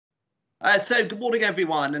So good morning,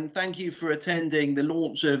 everyone, and thank you for attending the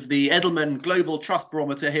launch of the Edelman Global Trust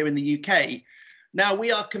Barometer here in the UK. Now,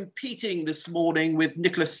 we are competing this morning with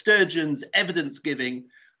Nicola Sturgeon's evidence giving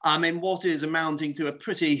in what is amounting to a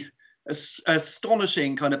pretty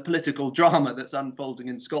astonishing kind of political drama that's unfolding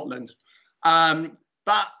in Scotland.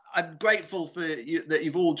 But I'm grateful for you, that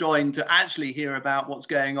you've all joined to actually hear about what's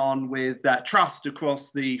going on with trust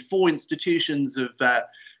across the four institutions of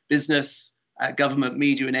business, government,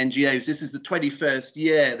 media and NGOs. This is the 21st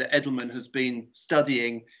year that Edelman has been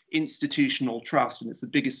studying institutional trust, and it's the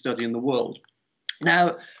biggest study in the world.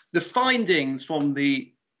 Now, the findings from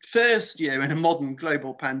the first year in a modern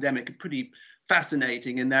global pandemic are pretty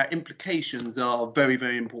fascinating, and their implications are very,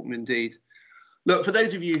 very important indeed. Look, for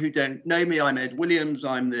those of you who don't know me, I'm Ed Williams.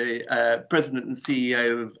 I'm the President and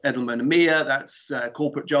CEO of Edelman EMEA. That's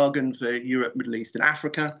corporate jargon for Europe, Middle East and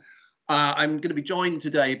Africa. I'm going to be joined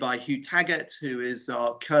today by Hugh Taggart, who is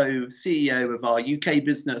our co-CEO of our UK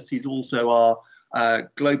business. He's also our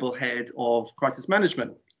global head of crisis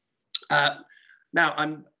management. Now,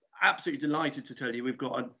 I'm absolutely delighted to tell you we've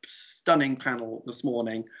got a stunning panel this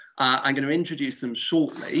morning. I'm going to introduce them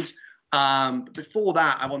shortly. But before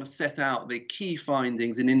that, I want to set out the key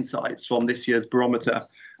findings and insights from this year's barometer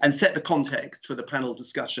and set the context for the panel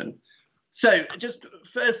discussion. So just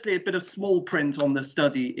firstly, a bit of small print on the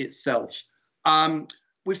study itself.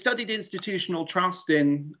 We've studied institutional trust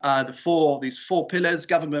in these four pillars: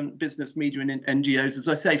 government, business, media and NGOs, as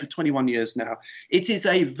I say, for 21 years now. It is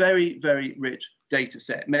a very, very rich data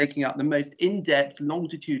set, making up the most in-depth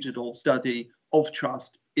longitudinal study of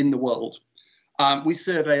trust in the world. We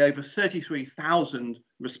survey over 33,000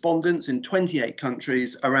 respondents in 28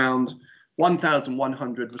 countries, around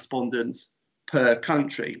 1,100 respondents per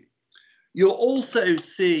country. You'll also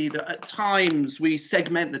see that at times we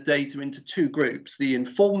segment the data into two groups: the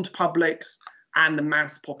informed publics and the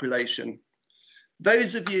mass population.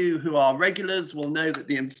 Those of you who are regulars will know that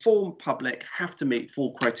the informed public have to meet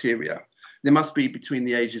four criteria. They must be between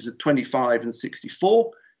the ages of 25 and 64,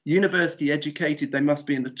 university educated, they must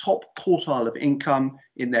be in the top quartile of income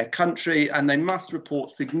in their country, and they must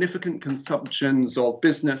report significant consumptions of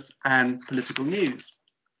business and political news.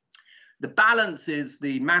 The balance is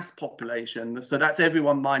the mass population, so that's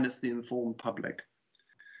everyone minus the informed public.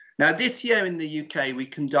 Now, this year in the UK, we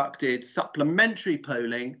conducted supplementary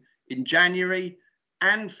polling in January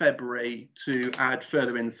and February to add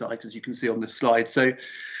further insight, as you can see on this slide. So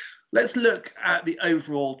let's look at the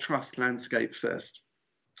overall trust landscape first.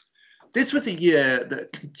 This was a year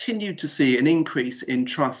that continued to see an increase in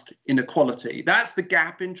trust inequality. That's the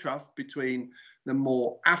gap in trust between the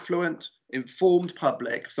more affluent, informed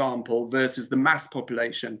public sample versus the mass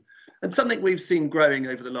population, and something we've seen growing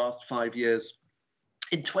over the last 5 years.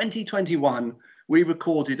 In 2021, we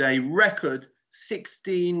recorded a record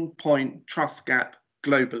 16-point trust gap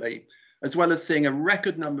globally, as well as seeing a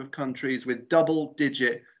record number of countries with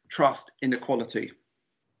double-digit trust inequality.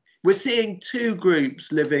 We're seeing two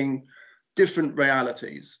groups living different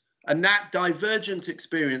realities, and that divergent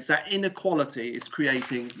experience, that inequality, is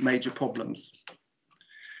creating major problems.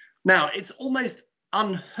 Now, it's almost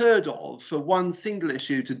unheard of for one single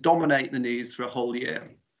issue to dominate the news for a whole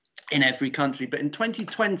year in every country. But in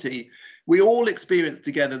 2020, we all experienced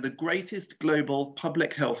together the greatest global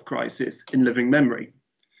public health crisis in living memory.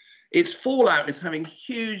 Its fallout is having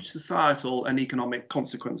huge societal and economic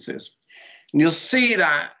consequences. And you'll see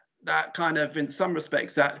that kind of, in some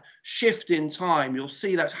respects, that shift in time. You'll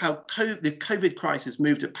see that how the COVID crisis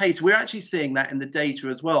moved at pace. We're actually seeing that in the data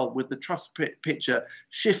as well, with the trust picture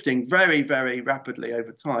shifting very, very rapidly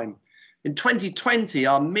over time. In 2020,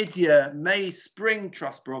 our mid-year May-Spring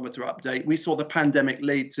Trust Barometer update, we saw the pandemic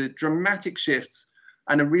lead to dramatic shifts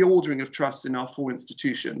and a reordering of trust in our four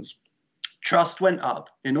institutions. Trust went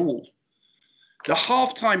up in all. The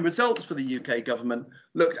half-time results for the UK government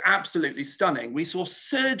looked absolutely stunning. We saw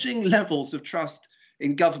surging levels of trust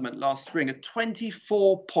in government last spring, a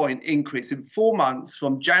 24-point increase in 4 months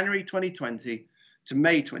from January 2020 to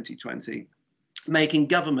May 2020, making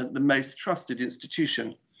government the most trusted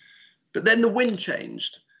institution. But then the wind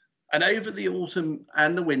changed, and over the autumn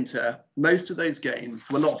and the winter, most of those gains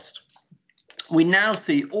were lost. We now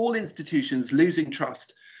see all institutions losing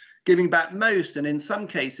trust, giving back most, and in some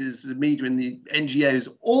cases, the media and the NGOs,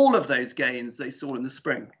 all of those gains they saw in the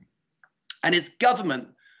spring. And it's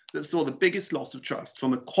government that saw the biggest loss of trust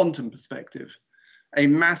from a quantum perspective, a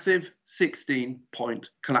massive 16-point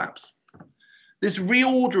collapse. This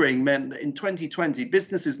reordering meant that in 2020,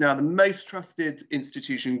 business is now the most trusted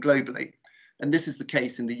institution globally, and this is the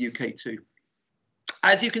case in the UK too.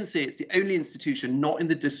 As you can see, it's the only institution not in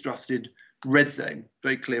the distrusted red zone,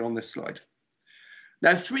 very clear on this slide.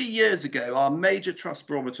 Now, 3 years ago, our major Trust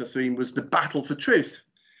Barometer theme was the battle for truth.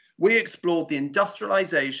 We explored the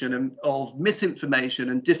industrialization of misinformation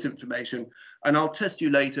and disinformation, and I'll test you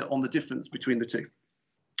later on the difference between the two.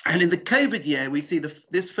 And in the COVID year, we see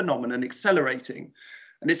this phenomenon accelerating,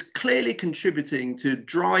 and it's clearly contributing to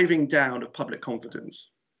driving down of public confidence.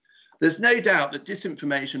 There's no doubt that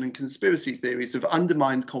disinformation and conspiracy theories have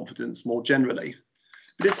undermined confidence more generally.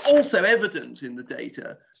 But it's also evident in the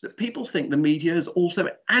data that people think the media has also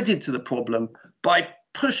added to the problem by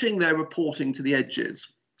pushing their reporting to the edges.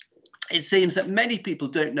 It seems that many people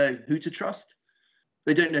don't know who to trust,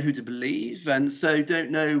 they don't know who to believe, and so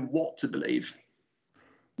don't know what to believe.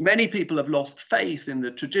 Many people have lost faith in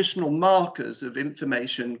the traditional markers of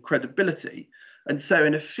information credibility. And so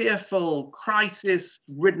in a fearful,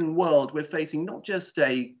 crisis-ridden world, we're facing not just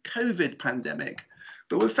a COVID pandemic,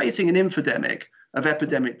 but we're facing an infodemic of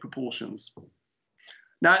epidemic proportions.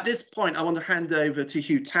 Now, at this point, I want to hand over to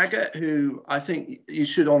Hugh Taggart, who I think you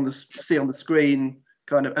should see on the screen,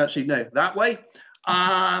 kind of, actually, no, that way.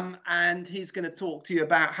 And he's going to talk to you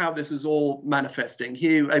about how this is all manifesting.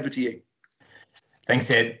 Hugh, over to you.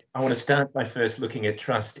 Thanks, Ed. I want to start by first looking at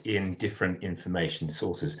trust in different information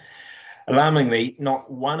sources. Alarmingly,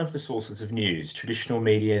 not one of the sources of news, traditional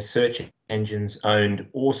media, search engines, owned,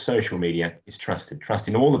 or social media is trusted. Trust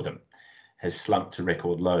in all of them has slumped to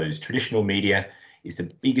record lows. Traditional media is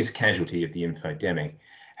the biggest casualty of the infodemic.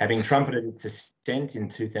 Having trumpeted its ascent in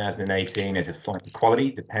 2018 as a flight to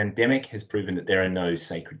quality, the pandemic has proven that there are no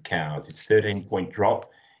sacred cows. Its 13-point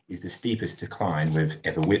drop is the steepest decline we've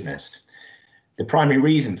ever witnessed. The primary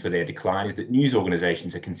reason for their decline is that news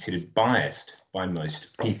organisations are considered biased by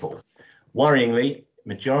most people. Worryingly,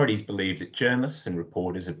 majorities believe that journalists and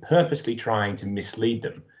reporters are purposely trying to mislead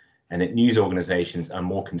them, and that news organisations are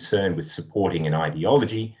more concerned with supporting an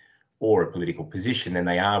ideology or a political position than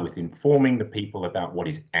they are with informing the people about what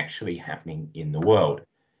is actually happening in the world.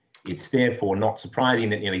 It's therefore not surprising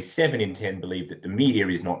that nearly 7 in 10 believe that the media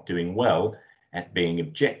is not doing well at being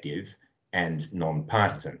objective and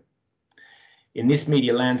non-partisan. In this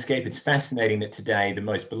media landscape, it's fascinating that today the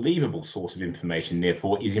most believable source of information,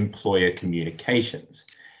 therefore, is employer communications.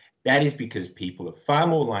 That is because people are far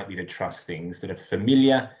more likely to trust things that are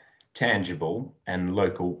familiar, tangible, and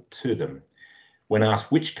local to them. When asked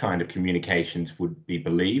which kind of communications would be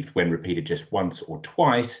believed when repeated just once or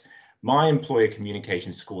twice, my employer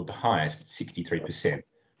communications scored the highest at 63%,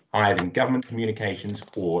 higher than government communications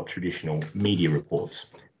or traditional media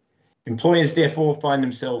reports. Employers therefore find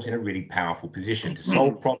themselves in a really powerful position to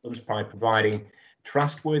solve problems by providing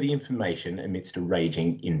trustworthy information amidst a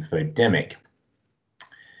raging infodemic.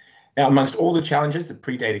 Now, amongst all the challenges that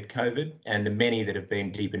predated COVID and the many that have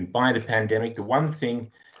been deepened by the pandemic, the one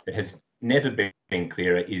thing that has never been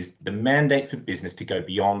clearer is the mandate for business to go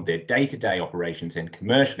beyond their day-to-day operations and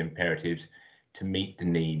commercial imperatives to meet the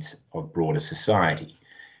needs of broader society.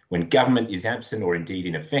 When government is absent or indeed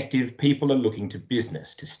ineffective, people are looking to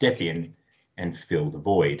business to step in and fill the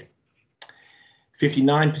void.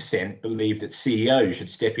 59% believe that CEOs should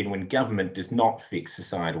step in when government does not fix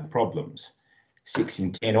societal problems. 6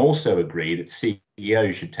 in 10 also agree that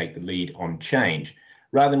CEOs should take the lead on change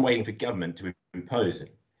rather than waiting for government to impose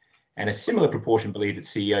it. And a similar proportion believe that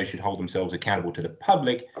CEOs should hold themselves accountable to the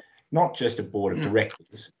public, not just a board of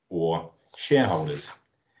directors or shareholders.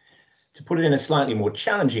 To put it in a slightly more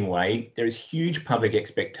challenging way, there is huge public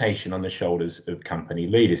expectation on the shoulders of company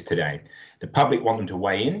leaders today. The public want them to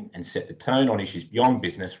weigh in and set the tone on issues beyond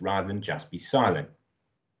business rather than just be silent.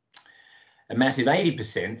 A massive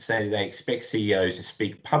 80% say they expect CEOs to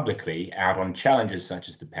speak publicly out on challenges such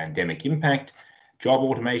as the pandemic impact, job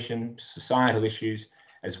automation, societal issues,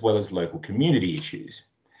 as well as local community issues.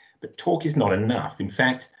 But talk is not enough. In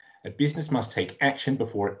fact, a business must take action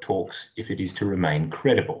before it talks if it is to remain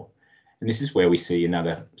credible. And this is where we see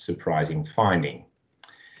another surprising finding.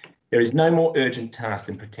 There is no more urgent task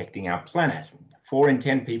than protecting our planet. 4 in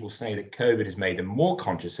 10 people say that COVID has made them more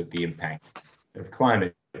conscious of the impact of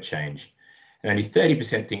climate change. And only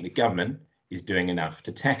 30% think the government is doing enough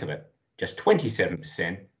to tackle it. Just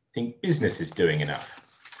 27% think business is doing enough.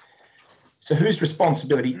 So whose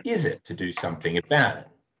responsibility is it to do something about it?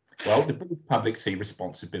 Well, the British public see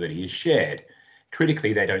responsibility as shared.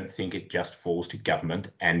 Critically, they don't think it just falls to government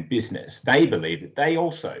and business. They believe that they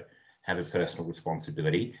also have a personal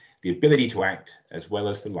responsibility, the ability to act, as well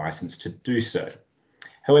as the license to do so.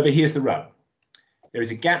 However, here's the rub. There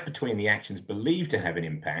is a gap between the actions believed to have an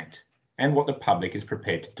impact and what the public is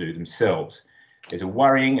prepared to do themselves. There's a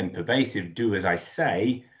worrying and pervasive do as I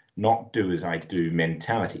say, not do as I do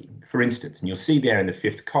mentality. For instance, and you'll see there in the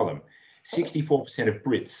 5th column, 64% of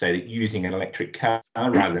Brits say that using an electric car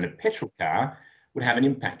rather than a petrol car would have an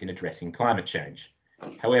impact in addressing climate change.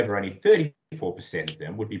 However, only 34% of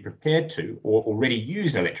them would be prepared to or already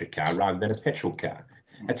use an electric car rather than a petrol car.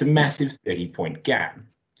 That's a massive 30-point gap.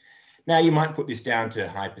 Now, you might put this down to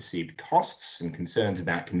high perceived costs and concerns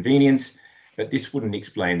about convenience, but this wouldn't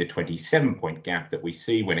explain the 27-point gap that we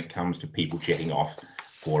see when it comes to people jetting off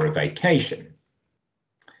for a vacation.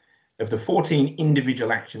 Of the 14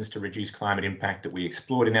 individual actions to reduce climate impact that we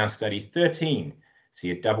explored in our study, 13 see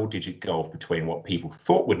a double-digit gulf between what people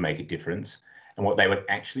thought would make a difference and what they would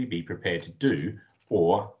actually be prepared to do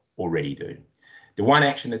or already do. The one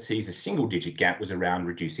action that sees a single-digit gap was around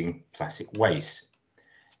reducing plastic waste.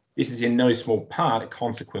 This is in no small part a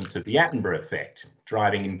consequence of the Attenborough effect,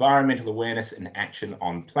 driving environmental awareness and action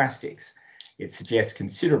on plastics. It suggests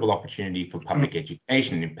considerable opportunity for public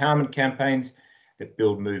education and empowerment campaigns that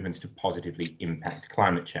build movements to positively impact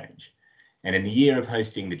climate change. And in the year of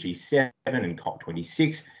hosting the G7 and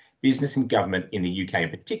COP26, business and government in the UK in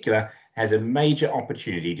particular has a major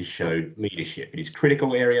opportunity to show leadership. It is a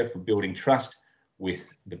critical area for building trust with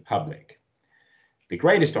the public. The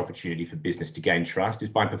greatest opportunity for business to gain trust is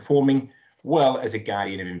by performing well as a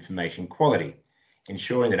guardian of information quality,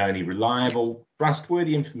 ensuring that only reliable,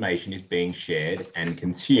 trustworthy information is being shared and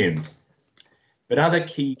consumed. But other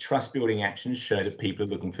key trust-building actions show that people are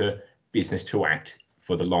looking for business to act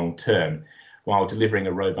for the long term. While delivering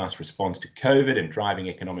a robust response to COVID and driving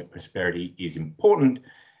economic prosperity is important,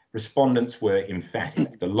 respondents were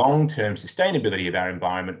emphatic. The long-term sustainability of our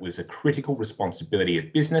environment was a critical responsibility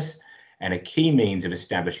of business and a key means of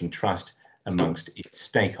establishing trust amongst its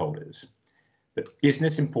stakeholders. But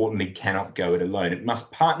business, importantly, cannot go it alone. It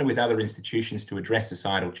must partner with other institutions to address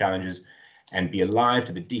societal challenges and be alive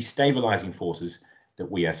to the destabilising forces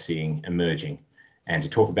that we are seeing emerging. And to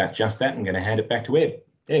talk about just that, I'm going to hand it back to Ed.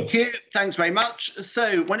 Hugh, thanks very much.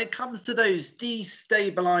 So when it comes to those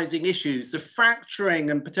destabilising issues, the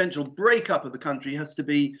fracturing and potential breakup of the country has to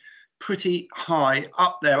be pretty high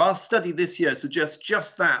up there. Our study this year suggests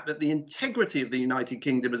just that the integrity of the United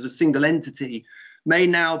Kingdom as a single entity may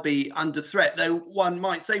now be under threat, though one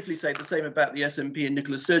might safely say the same about the SNP and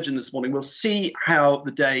Nicola Sturgeon this morning. We'll see how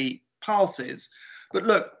the day passes. But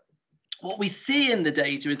look, what we see in the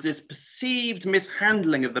data is this perceived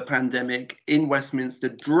mishandling of the pandemic in Westminster,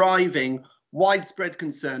 driving widespread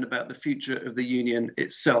concern about the future of the union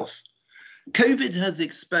itself. COVID has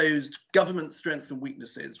exposed government strengths and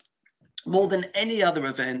weaknesses more than any other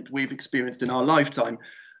event we've experienced in our lifetime.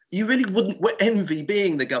 You really wouldn't envy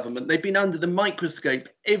being the government. They've been under the microscope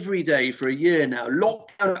every day for a year now,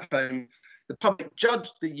 locked down at home. The public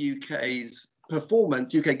judged the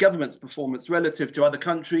UK government's performance relative to other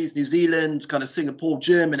countries, New Zealand, kind of Singapore,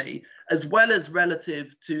 Germany, as well as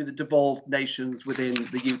relative to the devolved nations within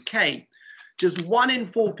the UK. Just 1 in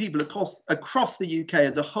 4 people across the UK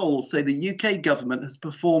as a whole say the UK government has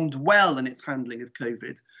performed well in its handling of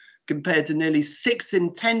COVID, compared to nearly 6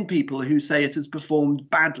 in 10 people who say it has performed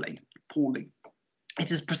badly, poorly.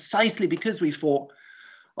 It is precisely because we fought,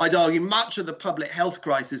 I'd argue, much of the public health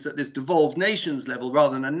crisis at this devolved nations level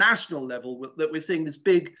rather than a national level that we're seeing this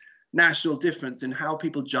big national difference in how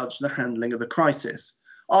people judge the handling of the crisis.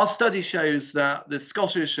 Our study shows that the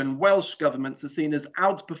Scottish and Welsh governments are seen as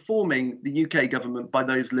outperforming the UK government by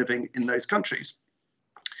those living in those countries.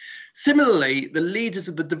 Similarly, the leaders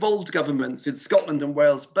of the devolved governments in Scotland and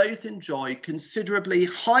Wales both enjoy considerably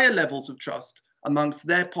higher levels of trust amongst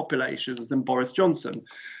their populations than Boris Johnson.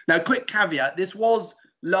 Now, quick caveat, this was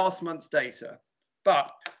last month's data,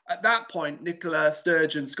 but at that point, Nicola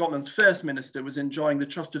Sturgeon, Scotland's First Minister, was enjoying the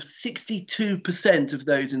trust of 62% of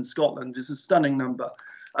those in Scotland. It's a stunning number.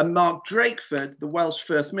 And Mark Drakeford, the Welsh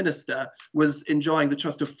First Minister, was enjoying the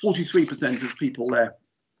trust of 43% of people there.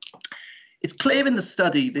 It's clear in the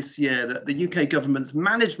study this year that the UK government's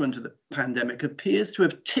management of the pandemic appears to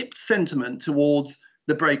have tipped sentiment towards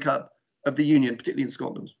the breakup of the union, particularly in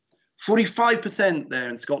Scotland. 45% there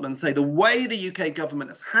in Scotland say the way the UK government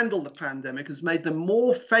has handled the pandemic has made them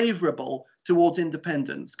more favourable towards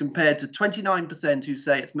independence, compared to 29% who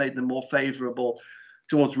say it's made them more favourable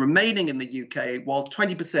towards remaining in the UK, while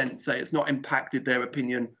 20% say it's not impacted their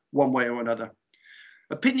opinion one way or another.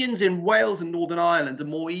 Opinions in Wales and Northern Ireland are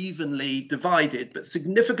more evenly divided, but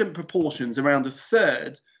significant proportions, around a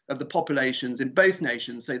third of the populations in both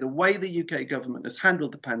nations, say the way the UK government has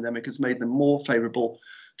handled the pandemic has made them more favourable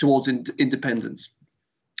towards independence.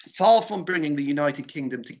 Far from bringing the United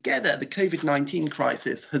Kingdom together, the COVID-19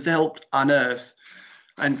 crisis has helped unearth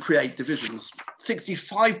and create divisions.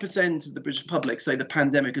 65% of the British public say the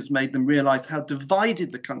pandemic has made them realise how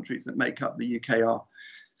divided the countries that make up the UK are.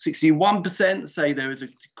 61% say there is a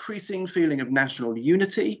decreasing feeling of national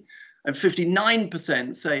unity. and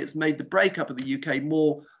 59% say it's made the breakup of the UK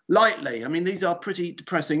more likely. I mean, these are pretty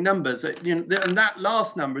depressing numbers. And that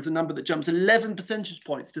last number is a number that jumps 11 percentage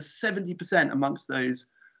points to 70% amongst those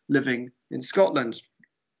living in Scotland.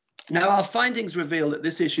 Now, our findings reveal that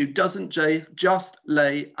this issue doesn't just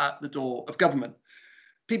lay at the door of government.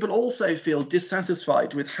 People also feel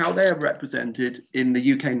dissatisfied with how they're represented in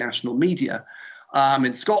the UK national media.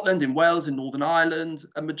 In Scotland, in Wales, in Northern Ireland,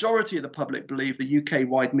 a majority of the public believe the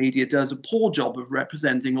UK-wide media does a poor job of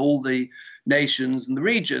representing all the nations and the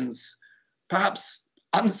regions. Perhaps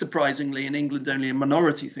unsurprisingly, in England, only a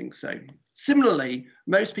minority think so. Similarly,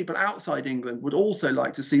 most people outside England would also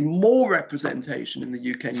like to see more representation in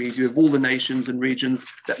the UK media of all the nations and regions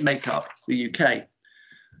that make up the UK.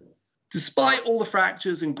 Despite all the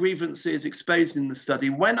fractures and grievances exposed in the study,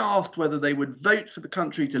 when asked whether they would vote for the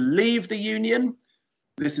country to leave the Union,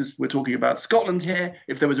 we're talking about Scotland here,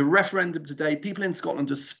 if there was a referendum today, people in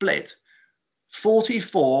Scotland are split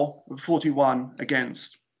 44 and 41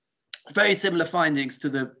 against. Very similar findings to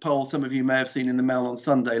the poll some of you may have seen in the Mail on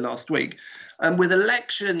Sunday last week. And with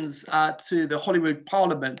elections to the Holyrood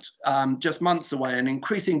Parliament just months away and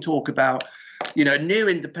increasing talk about, new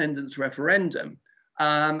independence referendum,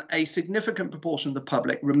 a significant proportion of the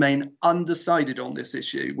public remain undecided on this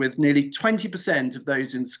issue, with nearly 20% of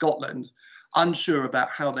those in Scotland unsure about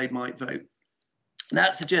how they might vote.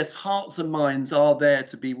 That suggests hearts and minds are there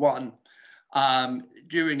to be won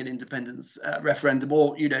during an independence referendum,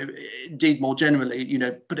 or, indeed more generally,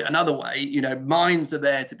 put it another way, minds are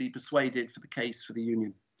there to be persuaded for the case for the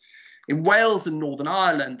Union. In Wales and Northern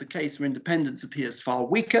Ireland, the case for independence appears far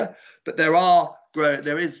weaker, but there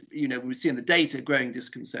is, we see in the data, growing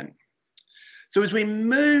discontent. So as we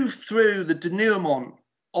move through the denouement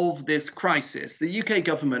of this crisis, the UK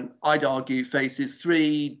government, I'd argue, faces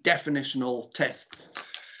three definitional tests.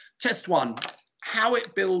 Test one, how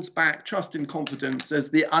it builds back trust and confidence as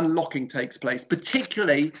the unlocking takes place,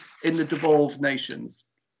 particularly in the devolved nations.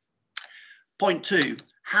 Point two,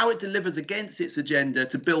 how it delivers against its agenda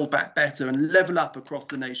to build back better and level up across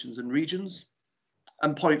the nations and regions.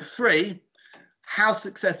 And point three, how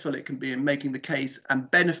successful it can be in making the case and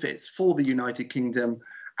benefits for the United Kingdom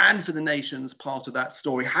and for the nations part of that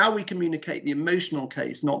story, how we communicate the emotional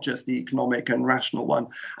case, not just the economic and rational one.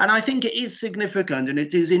 And I think it is significant and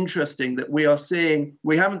it is interesting that we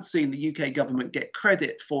haven't seen the UK government get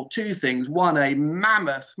credit for two things. One, a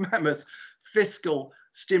mammoth fiscal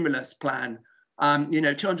stimulus plan,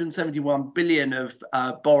 271 billion of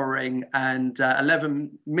borrowing and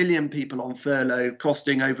 11 million people on furlough,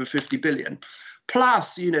 costing over 50 billion.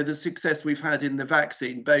 Plus, the success we've had in the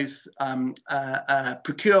vaccine, both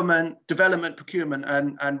development, procurement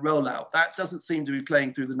and rollout. That doesn't seem to be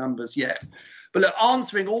playing through the numbers yet. But look,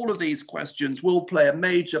 answering all of these questions will play a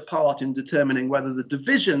major part in determining whether the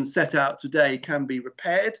divisions set out today can be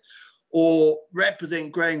repaired or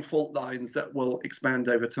represent growing fault lines that will expand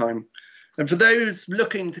over time. And for those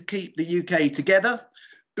looking to keep the UK together,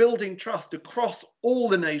 building trust across all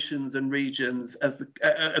the nations and regions of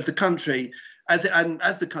the country as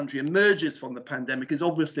the country emerges from the pandemic is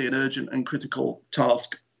obviously an urgent and critical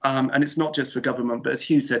task. And it's not just for government, but as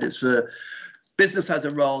Hugh said, it's for business has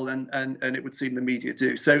a role and it would seem the media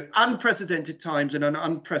do. So unprecedented times and an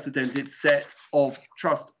unprecedented set of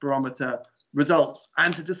Trust Barometer results.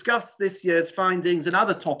 And to discuss this year's findings and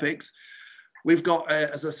other topics, we've got,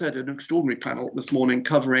 as I said, an extraordinary panel this morning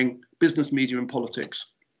covering business, media and politics.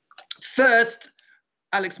 First,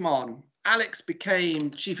 Alex Mahon. Alex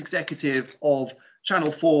became chief executive of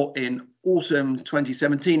Channel 4 in autumn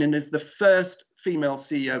 2017 and is the first female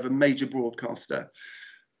CEO of a major broadcaster.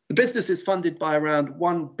 The business is funded by around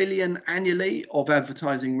 1 billion annually of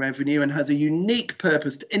advertising revenue and has a unique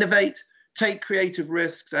purpose to innovate, take creative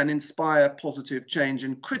risks and inspire positive change,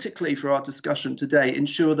 and critically for our discussion today,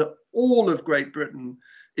 ensure that all of Great Britain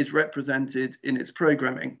is represented in its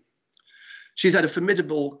programming. She's had a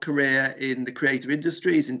formidable career in the creative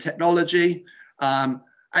industries, in technology, and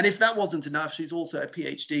if that wasn't enough, she's also a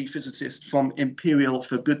PhD physicist from Imperial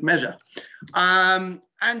for good measure.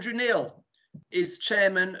 Andrew Neil is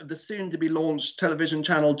chairman of the soon-to-be-launched television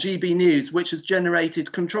channel GB News, which has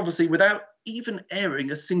generated controversy without even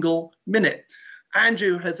airing a single minute.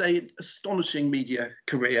 Andrew has an astonishing media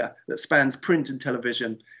career that spans print and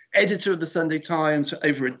television. Editor of the Sunday Times for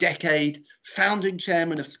over a decade, founding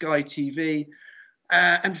chairman of Sky TV,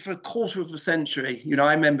 and for a quarter of a century,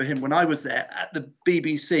 I remember him when I was there at the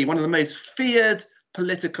BBC, one of the most feared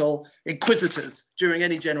political inquisitors during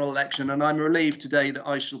any general election, and I'm relieved today that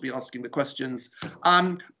I shall be asking the questions.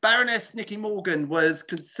 Baroness Nicky Morgan was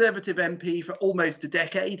Conservative MP for almost a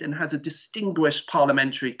decade and has a distinguished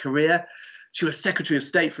parliamentary career. She was Secretary of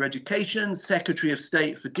State for Education, Secretary of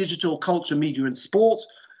State for Digital, Culture, Media and Sport.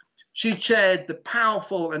 She chaired the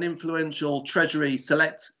powerful and influential Treasury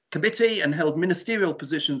Select Committee and held ministerial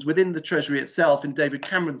positions within the Treasury itself in David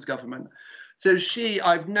Cameron's government. So she,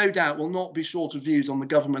 I've no doubt, will not be short of views on the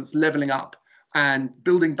government's levelling up and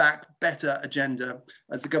building back better agenda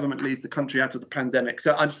as the government leads the country out of the pandemic.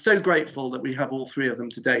 So I'm so grateful that we have all three of them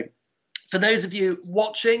today. For those of you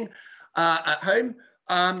watching at home,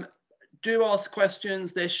 do ask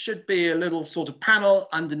questions. There should be a little sort of panel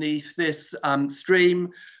underneath this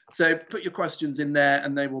stream. So put your questions in there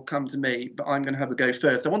and they will come to me, but I'm going to have a go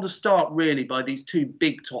first. I want to start really by these two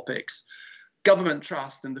big topics, government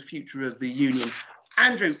trust and the future of the union.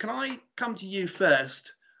 Andrew, can I come to you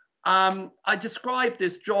first? I described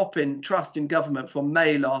this drop in trust in government from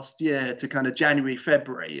May last year to kind of January,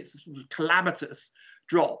 February. It's a calamitous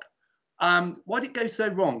drop. Why did it go so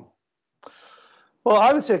wrong? Well,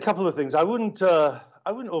 I would say a couple of things. I wouldn't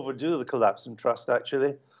overdo the collapse in trust,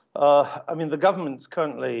 actually. I mean, the government's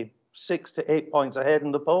currently 6 to 8 points ahead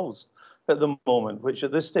in the polls at the moment, which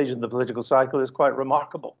at this stage in the political cycle is quite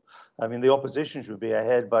remarkable. I mean, the opposition should be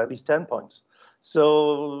ahead by at least 10 points.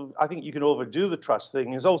 So I think you can overdo the trust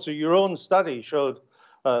thing. It's also your own study showed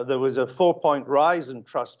there was a 4-point rise in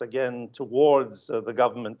trust again towards the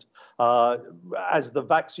government as the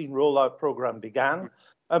vaccine rollout program began.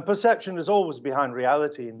 And perception is always behind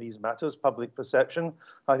reality in these matters, public perception.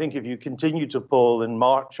 I think if you continue to poll in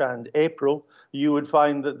March and April, you would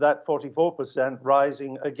find that 44%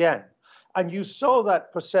 rising again. And you saw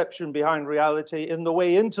that perception behind reality in the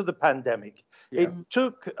way into the pandemic. Yeah. It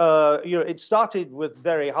took, it started with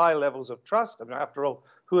very high levels of trust. I mean, after all,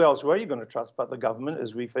 who else were you going to trust but the government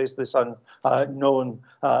as we face this unknown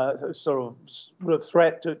sort of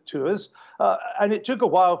threat to us? And it took a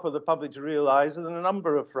while for the public to realize that on a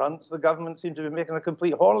number of fronts, the government seemed to be making a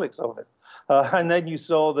complete Horlicks of it. And then you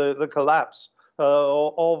saw the collapse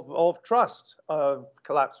of trust.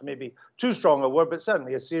 Collapse may be too strong a word, but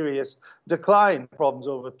certainly a serious decline, problems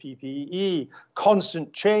over PPE,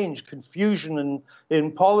 constant change, confusion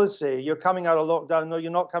in policy. You're coming out of lockdown, no,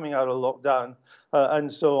 you're not coming out of lockdown,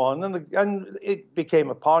 and so on. And it became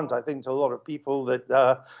apparent, I think, to a lot of people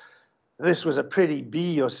that this was a pretty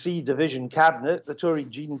B or C division cabinet. The Tory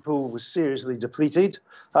gene pool was seriously depleted,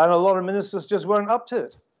 and a lot of ministers just weren't up to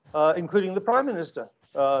it, including the Prime Minister.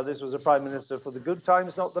 This was a Prime Minister for the good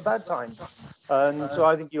times, not the bad times. And so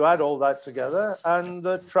I think you add all that together, and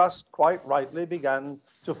the trust quite rightly began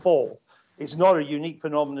to fall. It's not a unique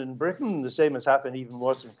phenomenon in Britain. The same has happened even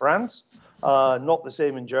worse in France. Not the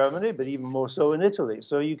same in Germany, but even more so in Italy.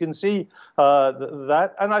 So you can see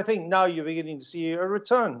that. And I think now you're beginning to see a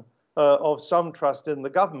return of some trust in the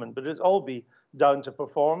government, but it'll all be down to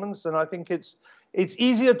performance. And I think it's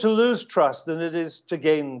easier to lose trust than it is to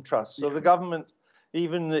gain trust. So the government,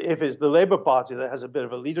 even if it's the Labour Party that has a bit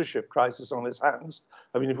of a leadership crisis on its hands.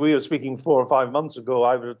 I mean, if we were speaking 4 or 5 months ago,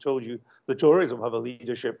 I would have told you the Tories will have a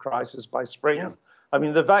leadership crisis by spring. Yeah. I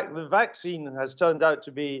mean, the vaccine has turned out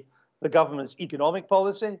to be the government's economic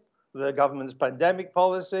policy, the government's pandemic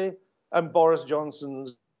policy, and Boris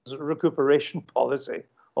Johnson's recuperation policy,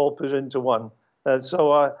 all put into one.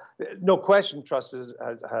 So no question, trust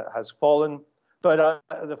has fallen. But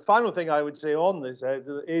the final thing I would say on this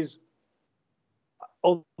is,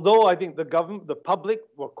 although I think the public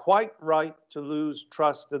were quite right to lose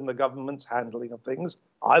trust in the government's handling of things,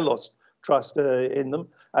 I lost trust in them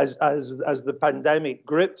as the pandemic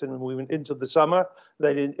gripped and we went into the summer,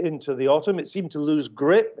 then into the autumn. It seemed to lose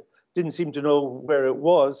grip, didn't seem to know where it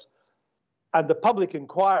was. And the public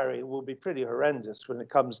inquiry will be pretty horrendous when it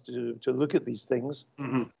comes to look at these things.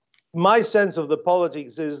 Mm-hmm. My sense of the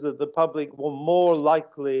politics is that the public will more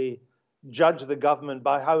likely judge the government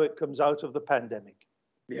by how it comes out of the pandemic.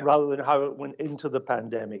 Yeah. Rather than how it went into the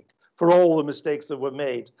pandemic, for all the mistakes that were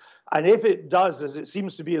made. And if it does, as it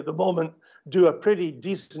seems to be at the moment, do a pretty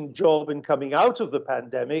decent job in coming out of the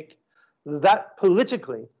pandemic, that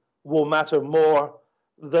politically will matter more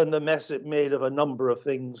than the mess it made of a number of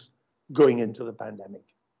things going into the pandemic.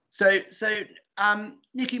 So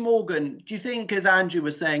Nicky Morgan, do you think, as Andrew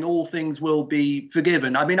was saying, all things will be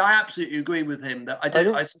forgiven? I mean, I absolutely agree with him that I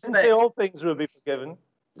didn't say all things will be forgiven.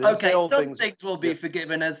 Okay, some things will be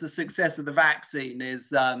forgiven as the success of the vaccine is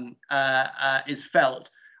felt.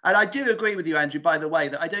 And I do agree with you, Andrew, by the way,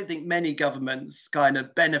 that I don't think many governments kind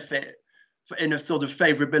of benefit in a sort of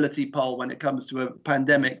favourability poll when it comes to a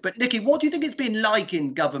pandemic. But Nicky, what do you think it's been like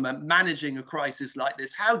in government managing a crisis like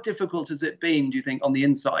this? How difficult has it been, do you think, on the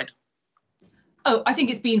inside? Oh, I think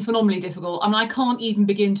it's been phenomenally difficult. I mean, I can't even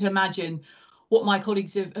begin to imagine what my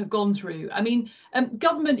colleagues have gone through. I mean,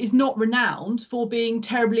 government is not renowned for being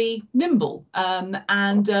terribly nimble.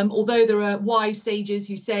 And although there are wise sages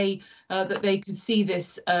who say that they could see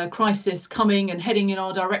this crisis coming and heading in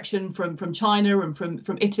our direction from China and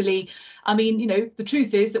from Italy, I mean, you know, the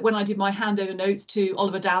truth is that when I did my handover notes to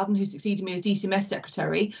Oliver Dowden, who succeeded me as DCMS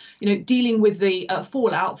secretary, you know, dealing with the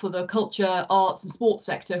fallout for the culture, arts and sports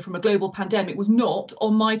sector from a global pandemic was not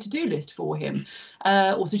on my to-do list for him,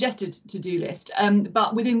 or suggested to-do list.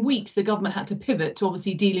 But within weeks, the government had to pivot to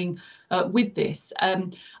obviously dealing with this.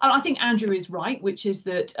 And I think Andrew is right, which is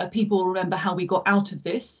that people remember how we got out of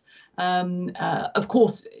this. Of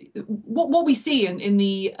course, what we see in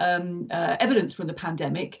the evidence from the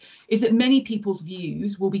pandemic is that many people's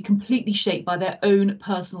views will be completely shaped by their own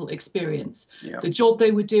personal experience, the job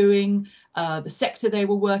they were doing, the sector they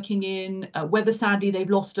were working in, whether sadly they've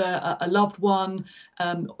lost a loved one,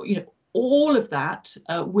 you know. All of that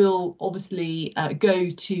will obviously go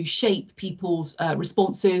to shape people's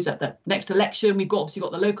responses at the next election. We've obviously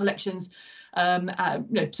got the local elections, you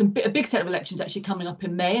know, a big set of elections actually coming up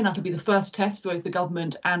in May, and that'll be the first test for both the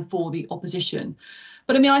government and for the opposition.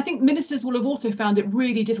 But I mean, I think ministers will have also found it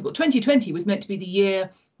really difficult. 2020 was meant to be the year,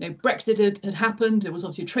 you know, Brexit had happened. There was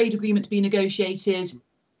obviously a trade agreement to be negotiated.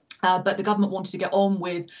 But the government wanted to get on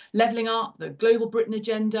with levelling up, the global Britain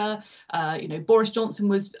agenda. You know, Boris Johnson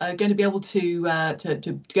was going to be able to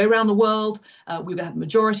go around the world. We were going to have a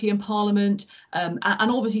majority in Parliament. And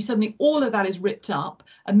obviously suddenly all of that is ripped up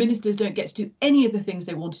and ministers don't get to do any of the things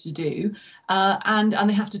they wanted to do. And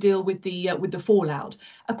they have to deal with the fallout.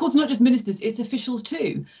 Of course, not just ministers, it's officials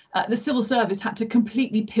too. The civil service had to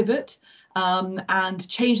completely pivot and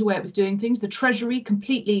change the way it was doing things. The Treasury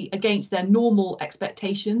completely against their normal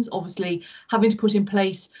expectations, obviously having to put in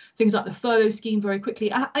place things like the furlough scheme very quickly.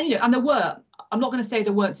 And you know, and there were, I'm not going to say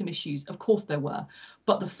there weren't some issues, of course there were,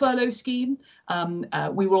 but the furlough scheme,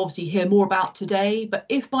 we will obviously hear more about today. But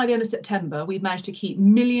if by the end of September we've managed to keep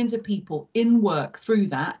millions of people in work through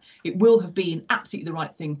that, it will have been absolutely the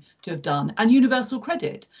right thing to have done. And universal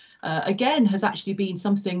credit, again, has actually been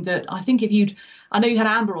something that I think I know you had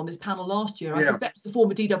Amber on this panel last year. I suspect as the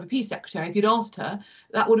former DWP secretary, if you'd asked her,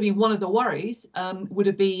 that would have been one of the worries, would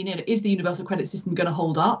have been, you know, is the universal credit system going to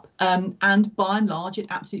hold up? And by and large, it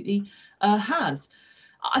absolutely has.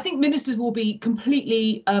 I think ministers will be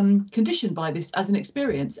completely conditioned by this as an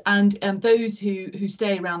experience, and those who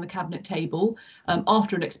stay around the cabinet table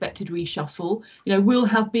after an expected reshuffle, you know, will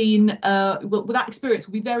have been that experience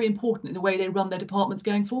will be very important in the way they run their departments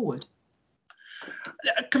going forward.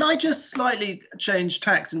 Can I just slightly change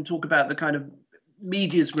tacks and talk about the kind of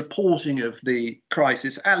media's reporting of the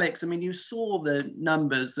crisis? Alex, I mean, you saw the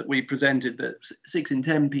numbers that we presented, that 6 in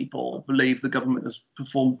 10 people believe the government has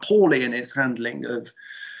performed poorly in its handling of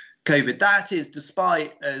COVID. That is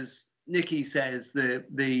despite, as Nicky says,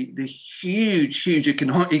 the huge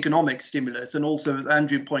economic stimulus, and also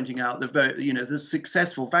Andrew pointing out the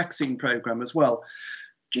successful vaccine program as well.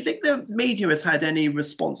 Do you think the media has had any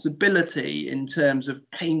responsibility in terms of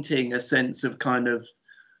painting a sense of kind of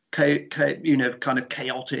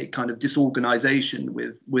chaotic kind of disorganization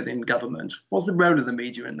within government? What's the role of the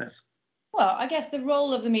media in this? Well, I guess the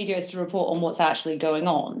role of the media is to report on what's actually going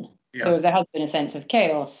on. Yeah. So if there has been a sense of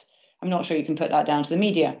chaos, I'm not sure you can put that down to the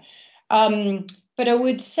media. But I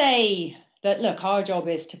would say that, look, our job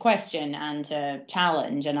is to question and to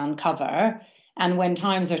challenge and uncover. And when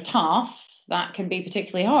times are tough, that can be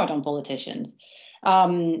particularly hard on politicians.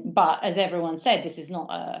 But as everyone said, this is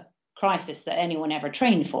not a crisis that anyone ever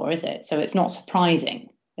trained for, is it? So it's not surprising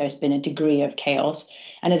there's been a degree of chaos.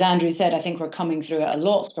 And as Andrew said, I think we're coming through it a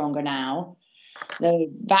lot stronger now.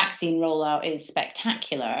 The vaccine rollout is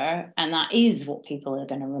spectacular, and that is what people are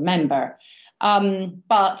going to remember.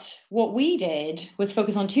 But what we did was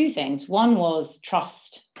focus on two things. One was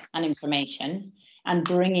trust and information, and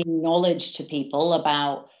bringing knowledge to people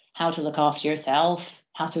about how to look after yourself,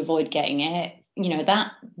 how to avoid getting it. You know,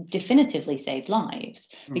 that definitively saved lives,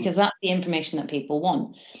 because that's the information that people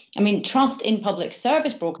want. I mean, trust in public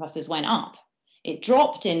service broadcasters went up. It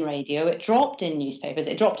dropped in radio, it dropped in newspapers,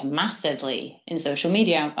 it dropped massively in social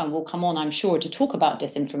media. And we'll come on, I'm sure, to talk about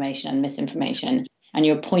disinformation and misinformation and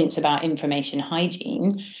your points about information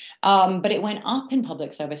hygiene. But it went up in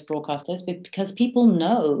public service broadcasters because people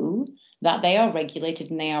know that they are regulated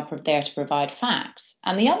and they are there to provide facts.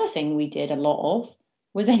 And the other thing we did a lot of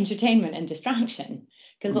was entertainment and distraction.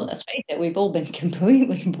 Because let's face it, we've all been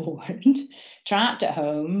completely bored, trapped at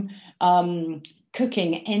home,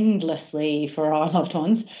 cooking endlessly for our loved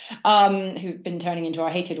ones, who've been turning into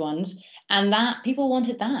our hated ones. And that people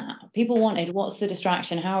wanted that. People wanted, what's the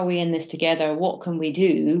distraction? How are we in this together? What can we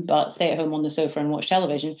do but stay at home on the sofa and watch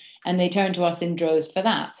television? And they turned to us in droves for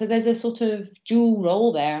that. So there's a sort of dual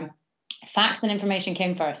role there. Facts and information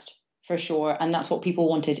came first, for sure. And that's what people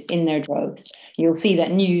wanted in their droves. You'll see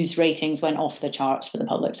that news ratings went off the charts for the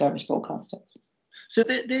public service broadcasters. So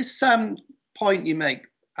this point you make,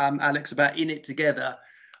 Alex, about in it together,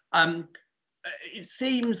 it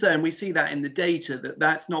seems, and we see that in the data, that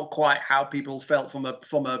that's not quite how people felt from a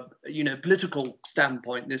political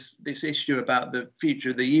standpoint. This issue about the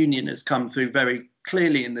future of the union has come through very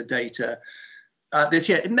clearly in the data this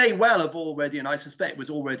year. It may well have already, and I suspect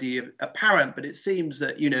was already apparent, but it seems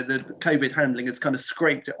that the COVID handling has kind of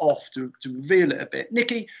scraped it off to reveal it a bit.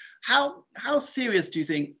 Nicky, how serious do you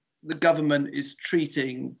think the government is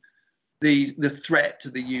treating the threat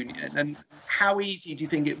to the union, and how easy do you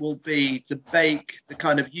think it will be to bake the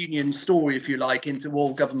kind of union story, if you like, into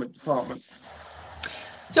all government departments?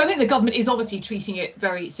 So I think the government is obviously treating it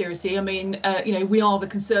very seriously. I mean, we are the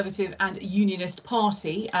Conservative and Unionist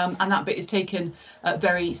Party, and that bit is taken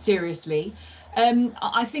very seriously.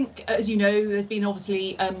 I think, as you know, there's been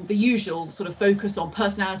obviously the usual sort of focus on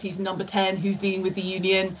personalities, number 10, who's dealing with the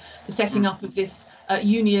union, the setting up of this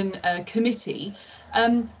union committee.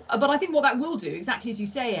 But I think what that will do, exactly as you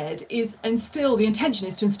say, Ed, is the intention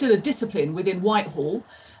is to instill a discipline within Whitehall,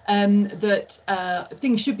 that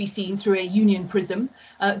things should be seen through a union prism.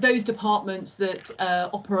 Those departments that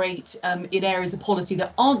operate in areas of policy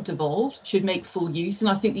that aren't devolved should make full use. And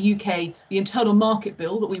I think the UK, the internal market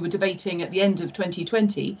bill that we were debating at the end of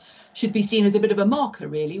 2020, should be seen as a bit of a marker,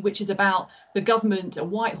 really, which is about the government and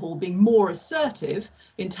Whitehall being more assertive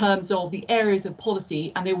in terms of the areas of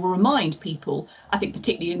policy. And they will remind people, I think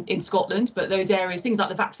particularly in Scotland, but those areas, things like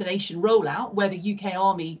the vaccination rollout, where the UK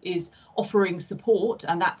Army is offering support,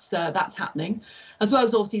 and that's happening, as well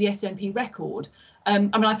as obviously the SNP record. I'm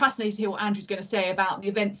fascinated to hear what Andrew's going to say about the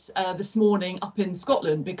events this morning up in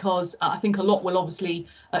Scotland, because I think a lot will obviously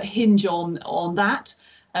hinge on that.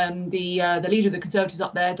 The leader of the Conservatives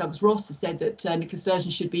up there, Douglas Ross, has said that Nicola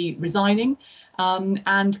Sturgeon should be resigning,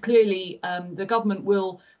 and clearly the government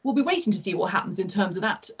will be waiting to see what happens in terms of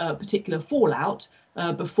that particular fallout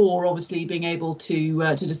before obviously being able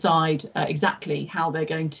to decide exactly how they're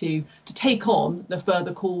going to take on the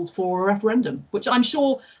further calls for a referendum, which I'm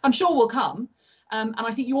sure will come. And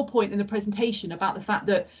I think your point in the presentation about the fact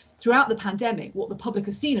that throughout the pandemic, what the public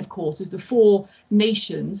has seen, of course, is the four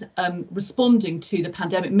nations responding to the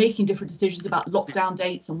pandemic, making different decisions about lockdown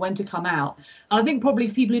dates and when to come out. And I think probably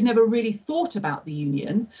for people who've never really thought about the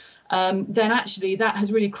union, then actually that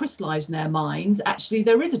has really crystallised in their minds. Actually,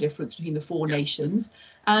 there is a difference between the four nations,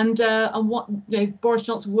 and what Boris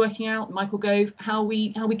Johnson working out, Michael Gove, how we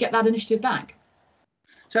get that initiative back.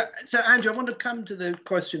 So Andrew, I want to come to the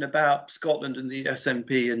question about Scotland and the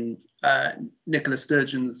SNP and Nicola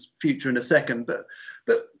Sturgeon's future in a second.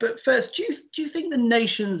 But first, do you think the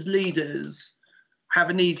nation's leaders have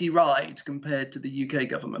an easy ride compared to the UK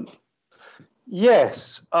government?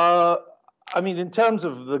 Yes. In terms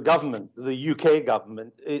of the government, the UK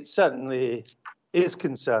government, it certainly is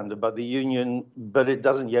concerned about the union, but it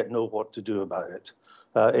doesn't yet know what to do about it.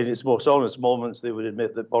 In its most honest moments, they would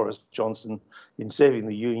admit that Boris Johnson, in saving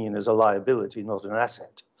the union, is a liability, not an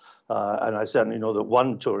asset. And I certainly know that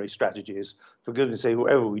one Tory strategy is, for goodness sake,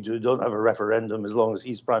 whatever we do, don't have a referendum as long as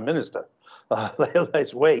he's Prime Minister.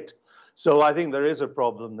 Let's wait. So I think there is a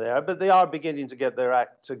problem there, but they are beginning to get their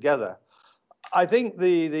act together. I think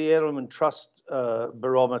the Edelman Trust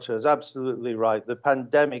Barometer is absolutely right. The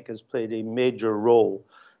pandemic has played a major role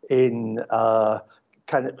in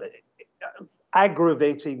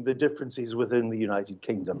aggravating the differences within the United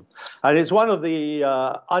Kingdom. And it's one of the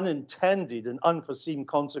unintended and unforeseen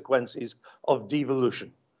consequences of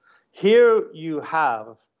devolution. Here you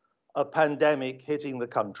have a pandemic hitting the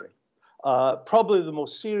country, probably the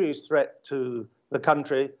most serious threat to the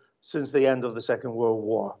country since the end of the Second World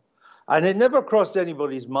War. And it never crossed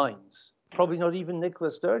anybody's minds, probably not even Nicola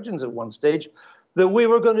Sturgeon's at one stage, that we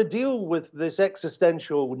were going to deal with this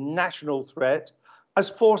existential national threat as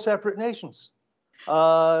four separate nations.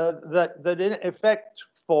 That in effect,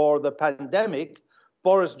 for the pandemic,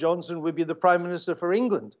 Boris Johnson would be the Prime Minister for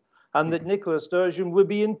England, and that Nicola Sturgeon would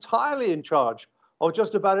be entirely in charge of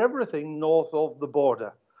just about everything north of the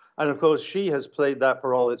border. And of course, she has played that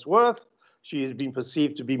for all it's worth. She has been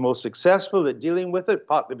perceived to be more successful at dealing with it,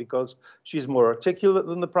 partly because she's more articulate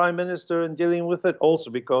than the Prime Minister in dealing with it,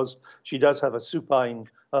 also because she does have a supine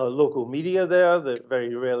local media there that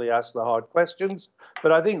very rarely ask the hard questions.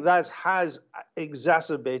 But I think that has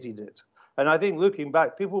exacerbated it. And I think looking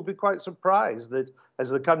back, people will be quite surprised that as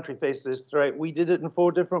the country faced this threat, we did it in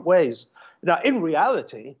 4 different ways. Now, in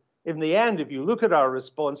reality, in the end, if you look at our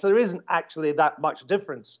response, there isn't actually that much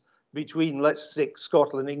difference between, let's say,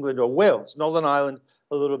 Scotland, England, or Wales. Northern Ireland,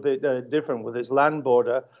 a little bit different with its land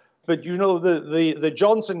border. But you know, the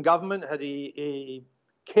Johnson government had a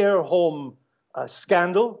care home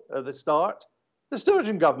scandal at the start. The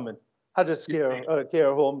Sturgeon government had a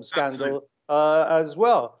care home scandal as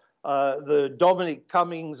well. The Dominic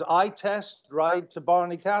Cummings eye test ride to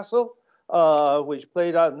Barney Castle, which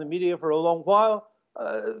played out in the media for a long while.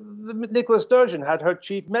 Nicola Sturgeon had her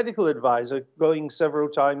chief medical advisor going several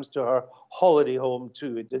times to her holiday home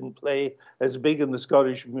too. It didn't play as big in the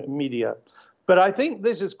Scottish media. But I think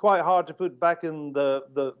this is quite hard to put back in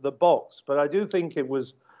the box. But I do think it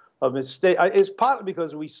was a mistake. It's partly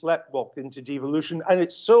because we sleptwalked into devolution, and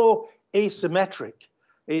it's so asymmetric.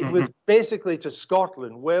 It was basically to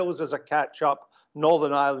Scotland. Wales as a catch-up,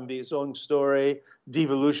 Northern Ireland be its own story.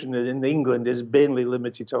 Devolution in England is mainly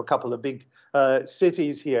limited to a couple of big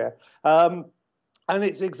cities here. And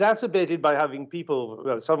it's exacerbated by having people,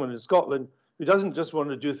 well, someone in Scotland who doesn't just want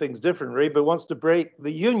to do things differently, but wants to break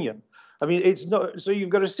the union. I mean, it's not, so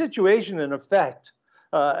you've got a situation in effect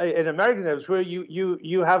in American terms where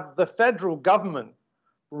you have the federal government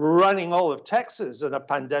running all of Texas in a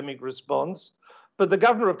pandemic response, but the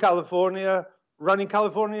governor of California running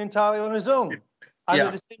California entirely on his own. And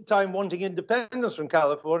at the same time wanting independence from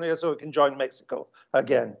California so it can join Mexico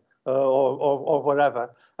again or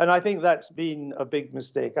whatever. And I think that's been a big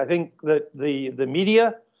mistake. I think that the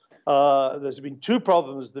media, there's been 2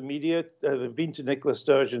 problems the media have been to Nicola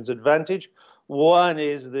Sturgeon's advantage. One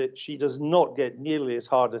is that she does not get nearly as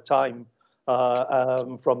hard a time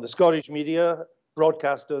from the Scottish media,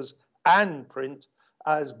 broadcasters and print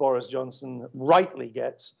as Boris Johnson rightly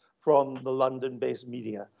gets from the London-based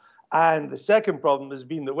media. And the second problem has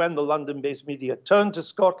been that when the London-based media turn to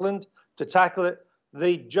Scotland to tackle it,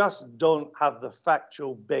 they just don't have the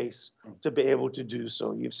factual base to be able to do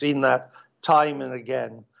so. You've seen that time and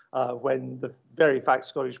again when the very fact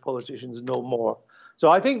Scottish politicians know more. So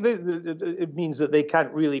I think it means that they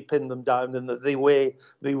can't really pin them down in the way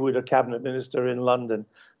they would a cabinet minister in London.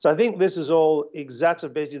 So I think this has all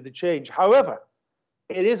exacerbated the change. However,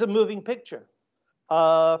 it is a moving picture.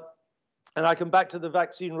 And I come back to the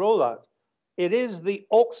vaccine rollout. It is the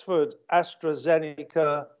Oxford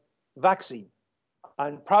AstraZeneca vaccine.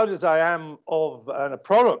 And proud as I am of and a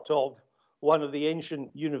product of one of the ancient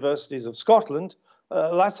universities of Scotland,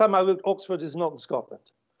 last time I looked, Oxford is not in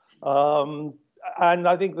Scotland. And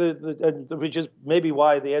I think which is maybe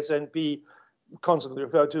why the SNP constantly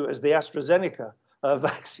refer to it as the AstraZeneca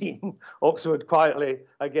vaccine. Oxford quietly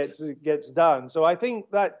gets down. So I think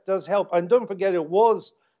that does help. And don't forget, it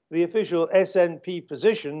was the official SNP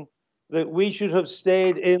position that we should have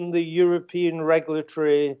stayed in the European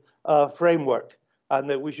regulatory framework and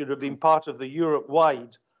that we should have been part of the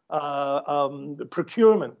Europe-wide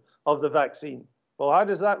procurement of the vaccine. Well, how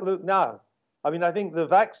does that look now? I mean, I think the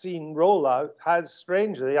vaccine rollout has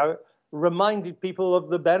strangely reminded people of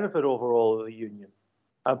the benefit overall of the union.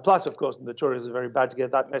 Plus, of course, and the Tories are very bad to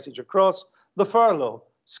get that message across, the furlough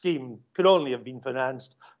scheme could only have been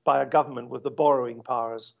financed by a government with the borrowing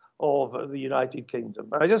powers of the United Kingdom.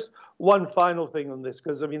 And just one final thing on this,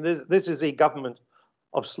 because I mean, this is a government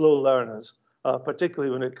of slow learners,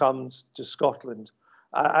 particularly when it comes to Scotland.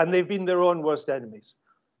 And they've been their own worst enemies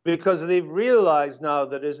because they've realized now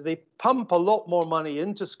that as they pump a lot more money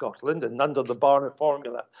into Scotland and under the Barnett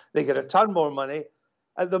formula, they get a ton more money.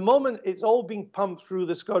 At the moment, it's all being pumped through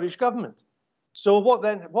the Scottish government. So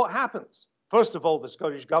what happens? First of all, the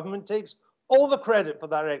Scottish government takes all the credit for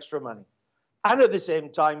that extra money. And at the same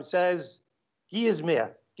time says, he is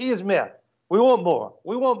mayor. We want more.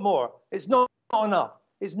 We want more. It's not enough.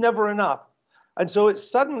 It's never enough. And so it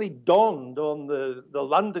suddenly dawned on the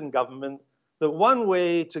London government that one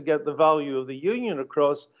way to get the value of the union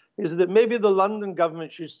across is that maybe the London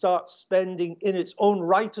government should start spending in its own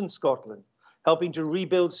right in Scotland, helping to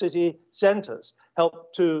rebuild city centres,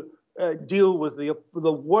 help to deal with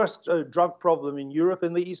the worst drug problem in Europe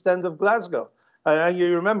in the East End of Glasgow. And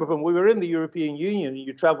you remember when we were in the European Union,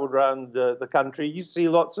 you traveled around the country, you see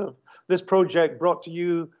lots of this project brought to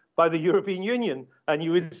you by the European Union, and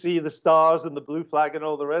you would see the stars and the blue flag and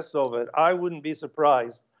all the rest of it. I wouldn't be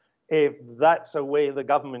surprised if that's a way the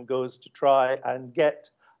government goes to try and get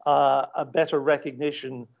a better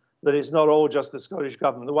recognition that it's not all just the Scottish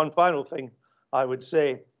government. The one final thing I would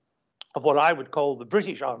say of what I would call the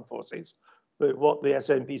British armed forces, but what the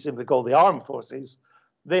SNP simply call the armed forces,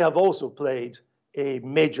 they have also played a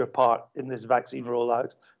major part in this vaccine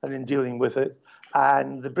rollout and in dealing with it.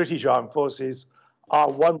 And the British armed forces are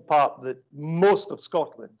one part that most of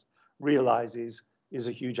Scotland realises is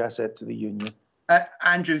a huge asset to the union.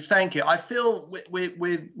 Andrew, thank you. I feel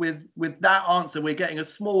with that answer, we're getting a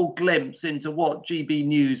small glimpse into what GB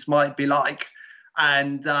News might be like.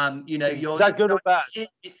 And, you know, is that good or bad?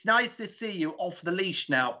 It's nice to see you off the leash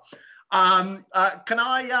now. Can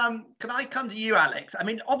I come to you, Alex? I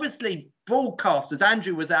mean, obviously, broadcasters,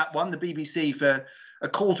 Andrew was at one, the BBC, for a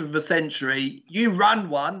quarter of a century. You run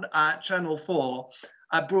one at Channel 4,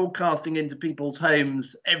 broadcasting into people's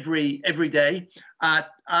homes every day.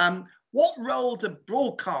 What role do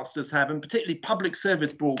broadcasters have, and particularly public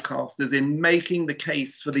service broadcasters, in making the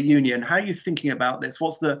case for the union? How are you thinking about this?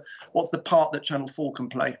 What's the part that Channel 4 can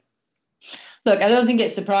play? Look, I don't think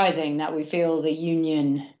it's surprising that we feel the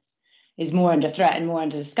union is more under threat and more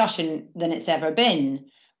under discussion than it's ever been,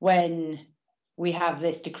 when we have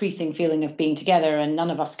this decreasing feeling of being together, and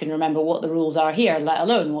none of us can remember what the rules are here, let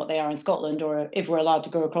alone what they are in Scotland, or if we're allowed to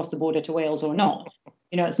go across the border to Wales or not.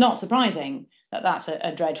 You know, it's not surprising that that's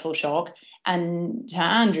a dreadful shock. And to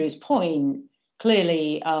Andrew's point,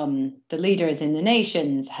 clearly the leaders in the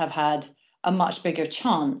nations have had a much bigger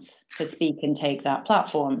chance to speak and take that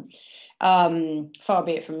platform. Far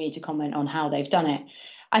be it from me to comment on how they've done it.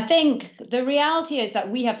 I think the reality is that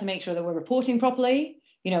we have to make sure that we're reporting properly.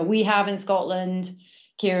 You know, we have in Scotland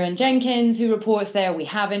Kieran Jenkins, who reports there. We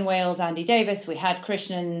have in Wales Andy Davis. We had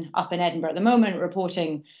Krishnan up in Edinburgh at the moment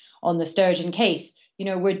reporting on the Sturgeon case. You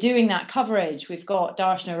know, we're doing that coverage. We've got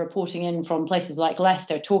Darshna reporting in from places like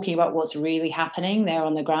Leicester, talking about what's really happening there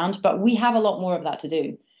on the ground. But we have a lot more of that to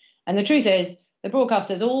do. And the truth is, the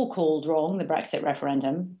broadcasters all called wrong the Brexit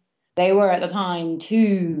referendum. They were at the time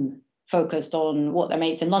too focused on what their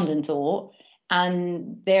mates in London thought.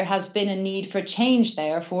 And there has been a need for change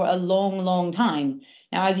there for a long, long time.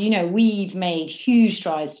 Now, as you know, we've made huge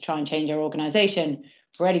strides to try and change our organisation.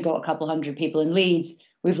 We've already got a couple hundred people in Leeds.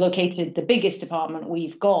 We've located the biggest department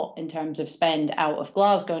we've got in terms of spend out of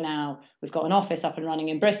Glasgow now. We've got an office up and running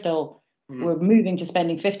in Bristol. We're moving to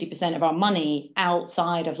spending 50% of our money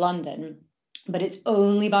outside of London. But it's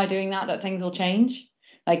only by doing that things will change.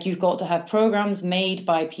 Like, you've got to have programmes made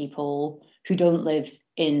by people who don't live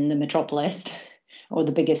in the metropolis or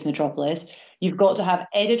the biggest metropolis. You've got to have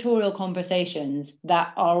editorial conversations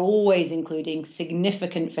that are always including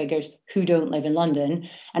significant figures who don't live in London.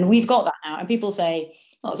 And we've got that now. And people say,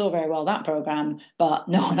 well, it's all very well, that programme, but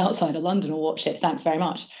no one outside of London will watch it. Thanks very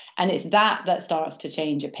much. And it's that starts to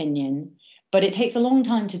change opinion. But it takes a long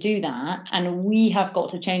time to do that. And we have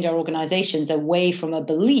got to change our organisations away from a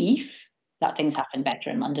belief that things happen better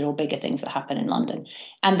in London, or bigger things that happen in London.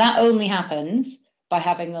 And that only happens by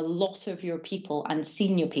having a lot of your people and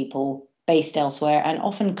senior people based elsewhere, and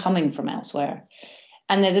often coming from elsewhere.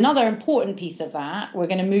 And there's another important piece of that. We're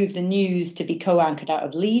going to move the news to be co-anchored out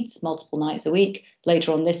of Leeds multiple nights a week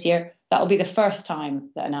later on this year. That will be the first time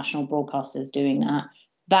that a national broadcaster is doing that.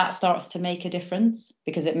 That starts to make a difference,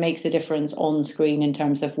 because it makes a difference on screen in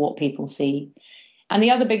terms of what people see. And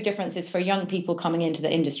the other big difference is for young people coming into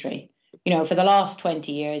the industry. You know, for the last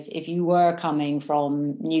 20 years, if you were coming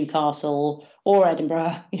from Newcastle or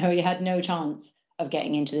Edinburgh, you know, you had no chance of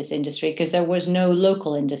getting into this industry because there was no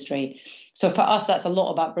local industry. So for us, that's a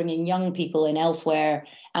lot about bringing young people in elsewhere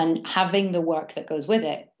and having the work that goes with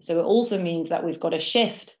it. So it also means that we've got to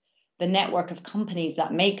shift the network of companies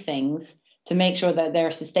that make things to make sure that there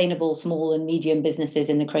are sustainable small and medium businesses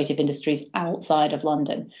in the creative industries outside of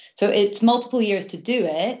London. So it's multiple years to do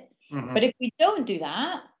it. Mm-hmm. But if we don't do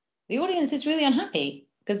that, the audience is really unhappy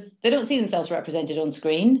because they don't see themselves represented on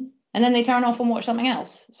screen, and then they turn off and watch something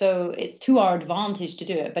else. So it's to our advantage to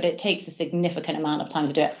do it, but it takes a significant amount of time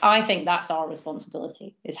to do it. I think that's our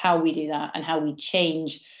responsibility, is how we do that and how we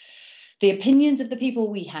change the opinions of the people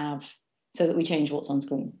we have so that we change what's on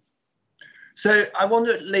screen. So I want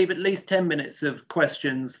to leave at least 10 minutes of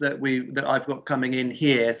questions that I've got coming in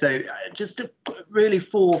here. So just really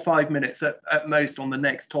 4 or 5 minutes at most on the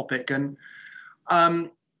next topic. And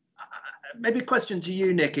maybe a question to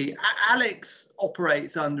you, Nicky. Alex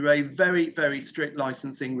operates under a very, very strict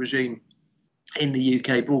licensing regime in the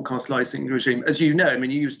UK, broadcast licensing regime. As you know, I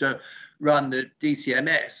mean, you used to run the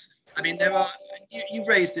DCMS. I mean, you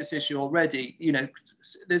raised this issue already. You know,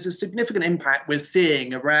 there's a significant impact we're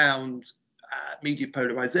seeing around media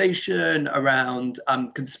polarization, around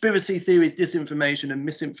conspiracy theories, disinformation and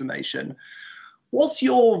misinformation. What's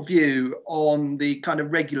your view on the kind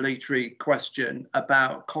of regulatory question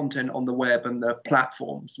about content on the web and the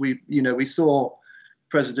platforms? We saw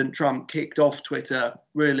President Trump kicked off Twitter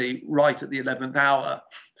really right at the 11th hour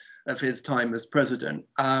of his time as president.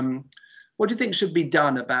 What do you think should be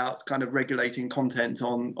done about kind of regulating content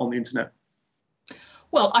on the internet?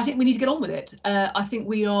 Well, I think we need to get on with it. I think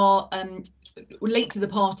we are late to the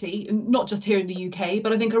party, not just here in the UK,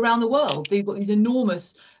 but I think around the world. They've got these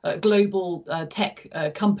enormous global tech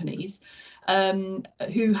companies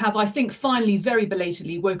who have, I think, finally very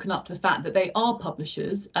belatedly woken up to the fact that they are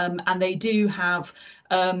publishers and they do have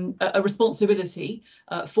a responsibility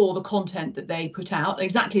for the content that they put out,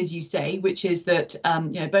 exactly as you say, which is that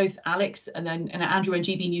both Alex and then Andrew and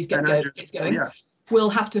GB News gets going. Yeah. Will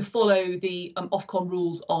have to follow the Ofcom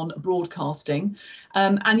rules on broadcasting.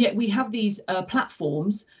 And yet we have these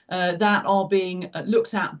platforms that are being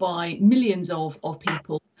looked at by millions of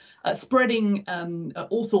people, spreading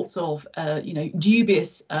all sorts of,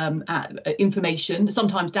 dubious information,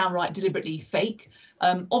 sometimes downright deliberately fake.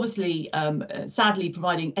 Obviously, sadly,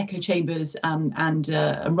 providing echo chambers and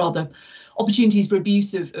rather opportunities for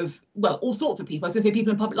abuse of all sorts of people. I was going to say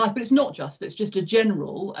people in public life, but it's just a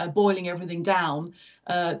general boiling everything down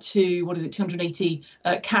to 280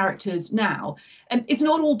 characters now. And it's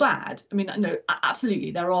not all bad. I mean, no,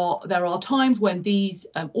 absolutely. There are times when these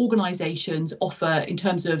organisations offer, in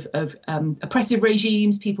terms of oppressive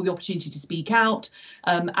regimes, people the opportunity to speak out.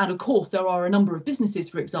 And of course, there are a number of businesses,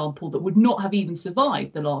 for example, that would not have even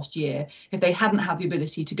survived the last year if they hadn't had the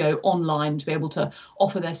ability to go online to be able to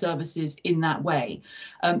offer their services in that way.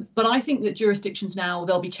 But I think that jurisdictions now,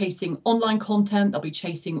 they'll be chasing online content, they'll be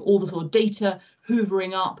chasing all the sort of data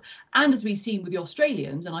hoovering up. And as we've seen with the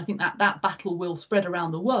Australians, and I think that battle will spread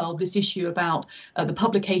around the world, this issue about the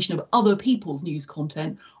publication of other people's news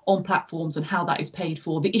content on platforms and how that is paid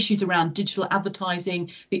for, the issues around digital advertising,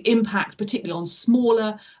 the impact particularly on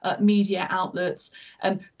smaller media outlets.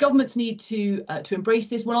 Governments need to embrace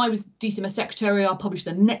this. When I was DCMS Secretary, I published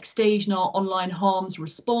the next stage in our online harms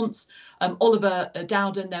response. Oliver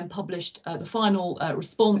Dowden then published the final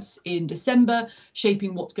response in December,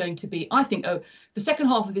 shaping what's going to be, I think, the second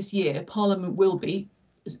half of this year. Parliament will be,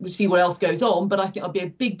 we'll see what else goes on, but I think there'll be a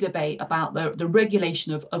big debate about the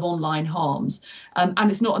regulation of online harms,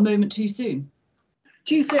 and it's not a moment too soon.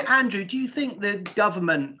 Do you think, Andrew, do you think the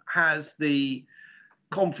government has the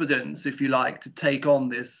confidence, if you like, to take on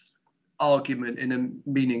this argument in a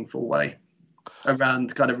meaningful way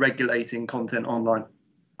around kind of regulating content online?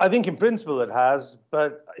 I think in principle it has,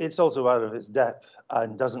 but it's also out of its depth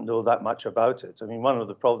and doesn't know that much about it. I mean, one of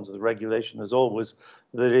the problems with the regulation is always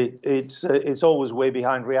that it's always way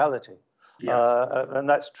behind reality. Yes. And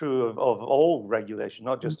that's true of all regulation,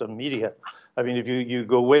 not just on media. I mean, if you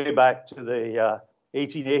go way back to the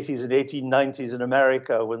 1880s and 1890s in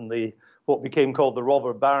America, when what became called the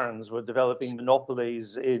robber barons were developing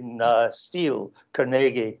monopolies in steel,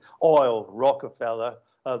 Carnegie, oil, Rockefeller,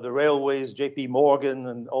 the railways, JP Morgan,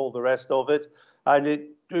 and all the rest of it. And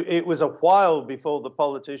it was a while before the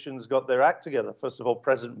politicians got their act together. First of all,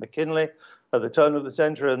 President McKinley at the turn of the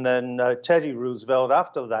century, and then Teddy Roosevelt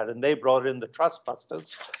after that. And they brought in the trust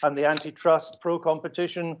busters and the antitrust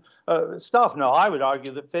pro-competition stuff. Now, I would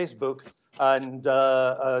argue that Facebook and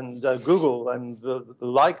Google and the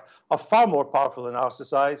like are far more powerful in our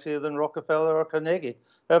society than Rockefeller or Carnegie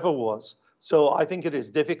ever was. So I think it is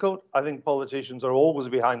difficult. I think politicians are always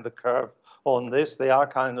behind the curve on this. They are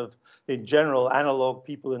kind of, in general, analog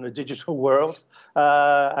people in a digital world.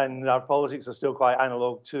 And our politics are still quite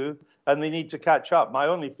analog too. And they need to catch up. My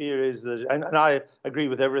only fear is that, and I agree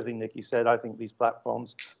with everything Nicky said, I think these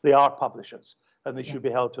platforms, they are publishers and they should be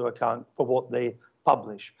held to account for what they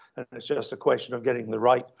publish. And it's just a question of getting the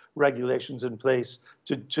right regulations in place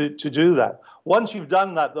to do that. Once you've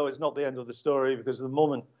done that, though, it's not the end of the story, because the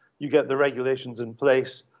moment you get the regulations in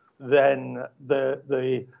place, then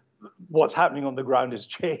what's happening on the ground is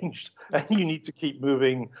changed, and you need to keep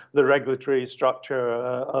moving the regulatory structure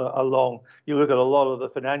along. You look at a lot of the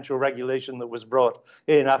financial regulation that was brought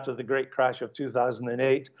in after the great crash of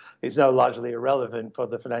 2008. It's now largely irrelevant for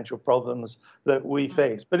the financial problems that we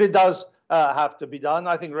face. But it does have to be done.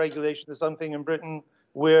 I think regulation is something in Britain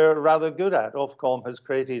we're rather good at. Ofcom has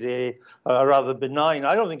created a rather benign,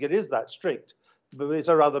 I don't think it is that strict, but it's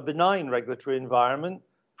a rather benign regulatory environment,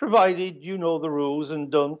 provided you know the rules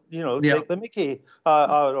and don't, take the mickey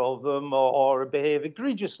out of them or behave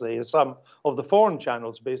egregiously, as some of the foreign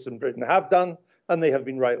channels based in Britain have done, and they have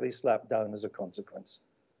been rightly slapped down as a consequence.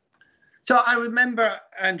 So I remember,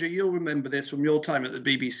 Andrew, you'll remember this from your time at the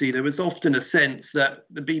BBC, there was often a sense that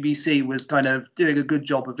the BBC was kind of doing a good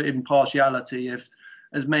job of impartiality if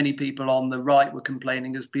as many people on the right were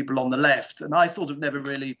complaining as people on the left. And I sort of never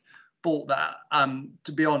really bought that,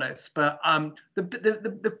 to be honest. But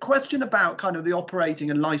the question about kind of the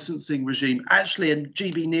operating and licensing regime actually in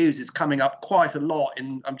GB News is coming up quite a lot.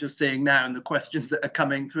 I'm just seeing now in the questions that are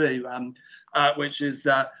coming through, which is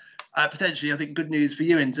potentially, I think, good news for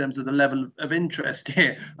you in terms of the level of interest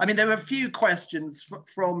here. I mean, there were a few questions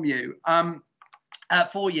from you,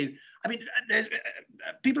 for you. I mean,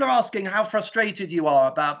 people are asking how frustrated you are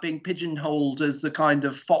about being pigeonholed as the kind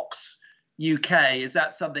of Fox UK. Is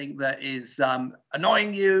that something that is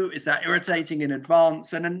annoying you? Is that irritating in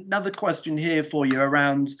advance? And another question here for you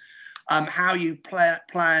around how you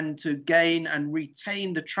plan to gain and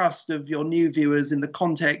retain the trust of your new viewers in the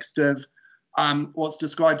context of what's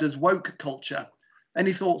described as woke culture.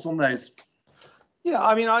 Any thoughts on those? Yeah,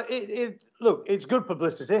 I mean, look, it's good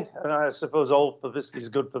publicity, and I suppose all publicity is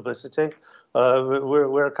good publicity.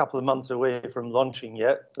 We're a couple of months away from launching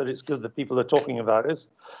yet, but it's good that people are talking about us.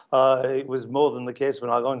 It was more than the case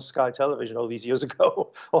when I launched Sky Television all these years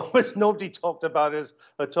ago. Almost nobody talked about us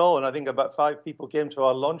at all, and I think about 5 people came to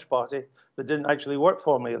our launch party that didn't actually work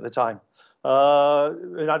for me at the time.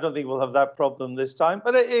 And I don't think we'll have that problem this time,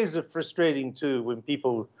 but it is frustrating too when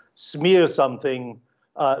people smear something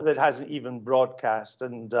that hasn't even broadcast.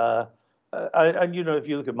 And you know, if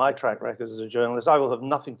you look at my track record as a journalist, I will have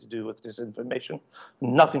nothing to do with disinformation,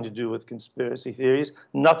 nothing to do with conspiracy theories,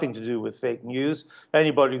 nothing to do with fake news.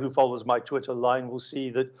 Anybody who follows my Twitter line will see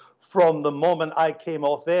that from the moment I came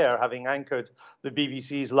off air, having anchored the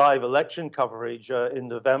BBC's live election coverage in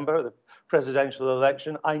November, the presidential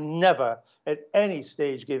election, I never at any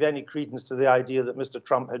stage gave any credence to the idea that Mr.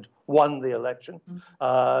 Trump had won the election,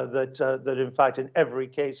 that in fact in every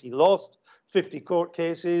case he lost, 50 court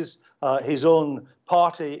cases, his own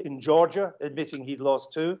party in Georgia admitting he'd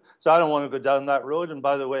lost 2. So I don't want to go down that road. And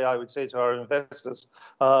by the way, I would say to our investors,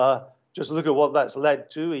 just look at what that's led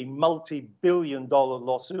to, a multi-billion-dollar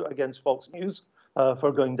lawsuit against Fox News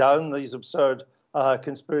for going down these absurd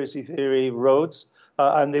conspiracy theory roads.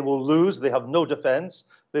 And they will lose. They have no defense.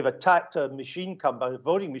 They've attacked a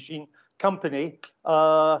voting machine company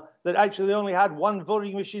that actually only had 1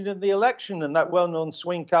 voting machine in the election in that well-known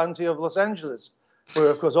swing county of Los Angeles, where,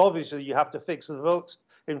 of course, obviously you have to fix the vote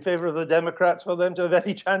in favor of the Democrats for them to have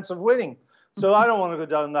any chance of winning. So I don't want to go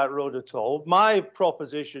down that road at all. My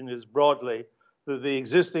proposition is broadly that the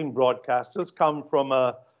existing broadcasters come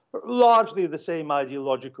from largely the same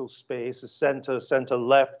ideological space, a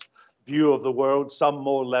center-left view of the world, some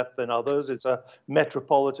more left than others. It's a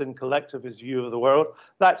metropolitan collectivist view of the world.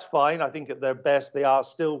 That's fine. I think at their best, they are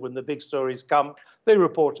still, when the big stories come, they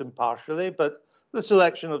report impartially, but the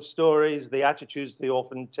selection of stories, the attitudes they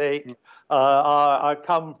often take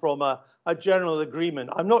come from a general agreement.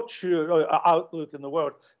 I'm not sure, outlook in the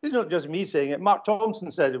world. It's not just me saying it. Mark Thompson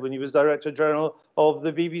said it when he was Director General of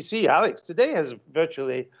the BBC. Alex today has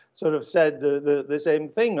virtually sort of said the same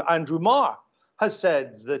thing. Andrew Marr has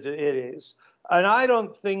said that it is. And I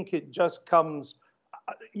don't think it just comes,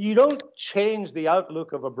 you don't change the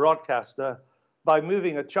outlook of a broadcaster by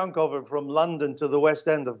moving a chunk of it from London to the West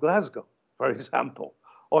End of Glasgow, for example,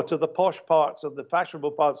 or to the posh parts of the fashionable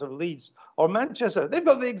parts of Leeds or Manchester. They've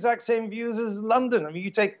got the exact same views as London. I mean, you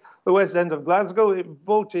take the West End of Glasgow, it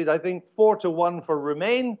voted, I think, 4-1 for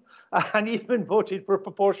Remain, and even voted for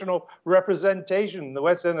proportional representation. The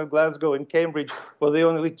West End of Glasgow and Cambridge were the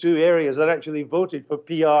only 2 areas that actually voted for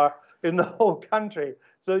PR in the whole country.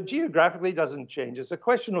 So geographically it doesn't change. It's a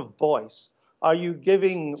question of voice. Are you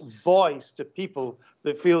giving voice to people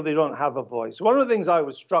that feel they don't have a voice? One of the things I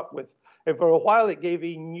was struck with, and for a while it gave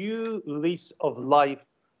a new lease of life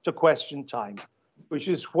to Question Time, which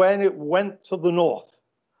is when it went to the north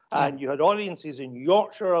and you had audiences in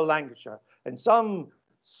Yorkshire or Lancashire, and some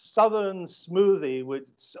southern smoothie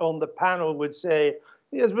on the panel would say,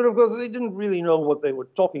 yes, but of course they didn't really know what they were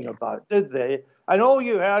talking about, did they? And all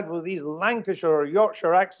you had were these Lancashire or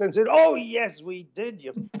Yorkshire accents, and oh yes, we did,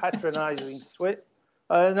 you patronizing twit.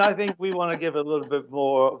 And I think we want to give a little bit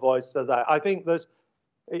more voice to that. I think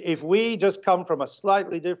if we just come from a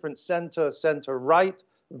slightly different center-right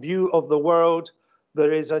view of the world,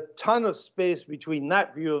 there is a ton of space between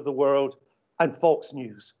that view of the world and Fox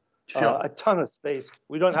News. Sure. A ton of space.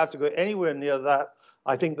 We don't have to go anywhere near that.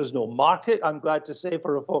 I think there's no market, I'm glad to say,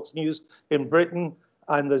 for a Fox News in Britain.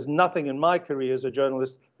 And there's nothing in my career as a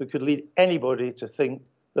journalist that could lead anybody to think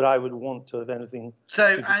that I would want to have anything.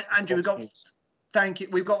 So, Andrew, thank you.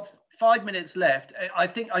 We've got 5 minutes left. I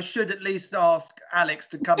think I should at least ask Alex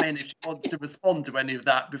to come in if she wants to respond to any of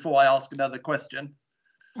that before I ask another question.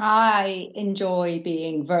 I enjoy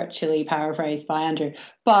being virtually paraphrased by Andrew.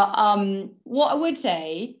 But what I would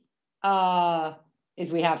say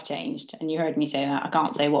is we have changed. And you heard me say that. I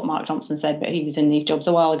can't say what Mark Thompson said, but he was in these jobs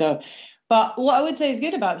a while ago. But what I would say is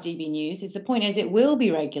good about DB News is the point is it will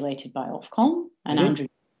be regulated by Ofcom. And Andrew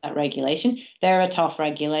that regulation. They're a tough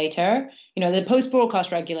regulator, you know, the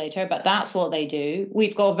post-broadcast regulator, but that's what they do.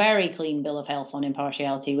 We've got a very clean bill of health on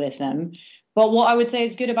impartiality with them. But what I would say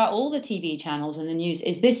is good about all the TV channels and the news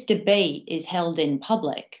is this debate is held in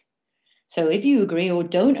public. So if you agree or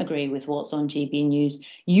don't agree with what's on GB News,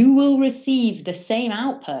 you will receive the same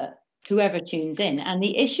output, whoever tunes in. And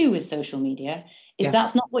the issue with social media is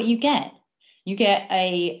that's not what you get. You get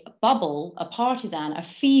a bubble, a partisan, a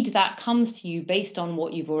feed that comes to you based on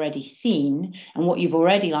what you've already seen and what you've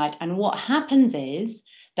already liked. And what happens is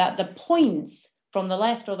that the points from the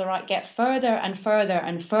left or the right get further and further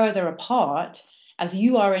and further apart as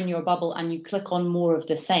you are in your bubble and you click on more of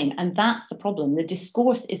the same. And that's the problem. The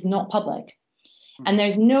discourse is not public. And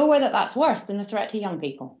there's nowhere that's worse than the threat to young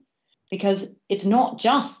people. Because it's not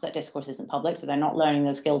just that discourse isn't public, so they're not learning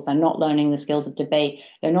those skills, they're not learning the skills of debate,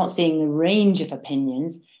 they're not seeing the range of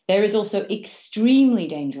opinions. There is also extremely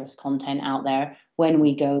dangerous content out there when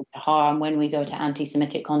we go to harm, when we go to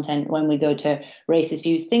anti-Semitic content, when we go to racist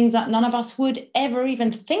views, things that none of us would ever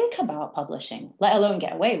even think about publishing, let alone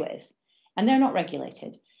get away with. And they're not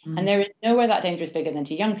regulated. And there is nowhere that danger is bigger than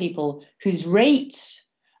to young people whose rates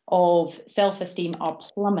of self-esteem are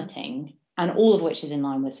plummeting, and all of which is in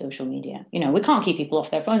line with social media. You know, we can't keep people off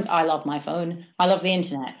their phones. I love my phone. I love the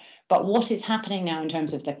internet. But what is happening now in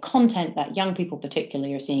terms of the content that young people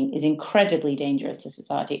particularly are seeing is incredibly dangerous to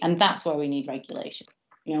society. And that's why we need regulation.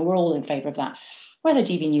 You know, we're all in favour of that. Whether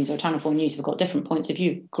GB News or Channel 4 News have got different points of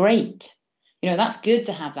view, great. You know, that's good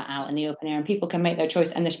to have that out in the open air and people can make their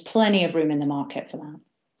choice. And there's plenty of room in the market for that.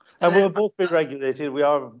 And we'll both be regulated. We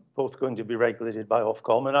are both going to be regulated by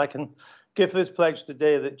Ofcom. And I can give this pledge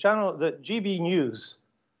today that GB News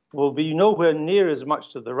will be nowhere near as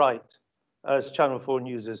much to the right as Channel 4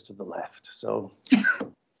 News is to the left. So,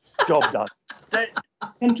 job done.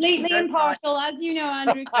 Completely impartial, as you know,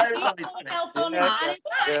 Andrew.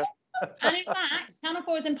 And in fact, Channel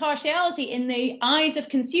 4's impartiality in the eyes of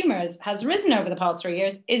consumers has risen over the past 3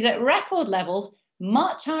 years, is at record levels,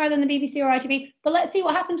 much higher than the BBC or ITV. But let's see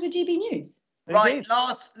what happens with GB News. Right,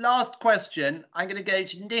 last question. I'm going to go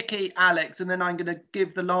to Nicky, Alex, and then I'm going to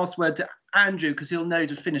give the last word to Andrew because he'll know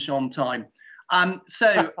to finish on time.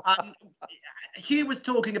 Hugh was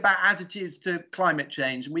talking about attitudes to climate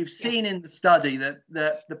change, and we've seen in the study that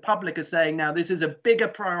the public are saying now this is a bigger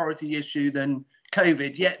priority issue than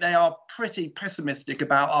COVID, yet they are pretty pessimistic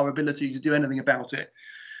about our ability to do anything about it.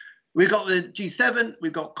 We've got the G7,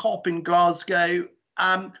 we've got COP in Glasgow.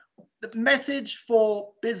 The message for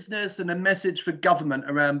business and a message for government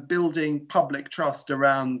around building public trust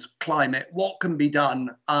around climate, what can be done?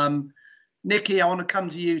 Nicky, I want to come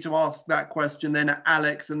to you to ask that question, then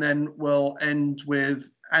Alex, and then we'll end with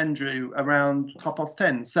Andrew around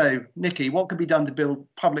 10:30. So, Nicky, what can be done to build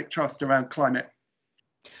public trust around climate?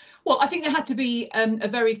 Well, I think there has to be a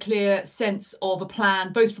very clear sense of a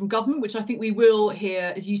plan, both from government, which I think we will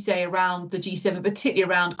hear, as you say, around the G7,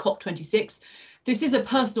 particularly around COP26. This is a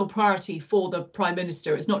personal priority for the Prime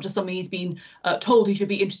Minister. It's not just something he's been told he should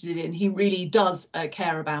be interested in. He really does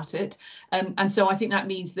care about it. And so I think that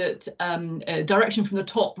means that direction from the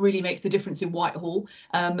top really makes a difference in Whitehall,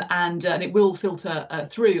 and it will filter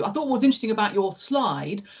through. I thought what was interesting about your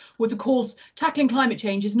slide was, of course, tackling climate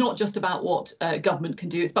change is not just about what government can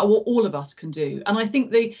do, it's about what all of us can do. And I think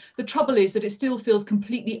the trouble is that it still feels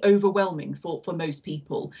completely overwhelming for most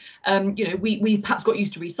people. You know, we perhaps got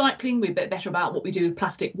used to recycling, we're a bit better about what we do with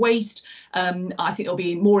plastic waste. I think there'll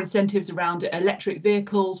be more incentives around electric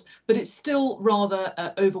vehicles, but it's still rather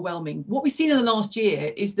overwhelming. What we've seen in the last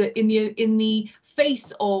year is that in the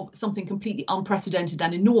face of something completely unprecedented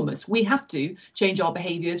and enormous, we have to change our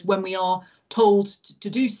behaviours when we are told to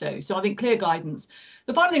do so. So I think clear guidance.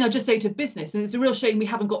 The final thing I'd just say to business, and it's a real shame we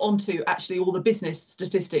haven't got onto actually all the business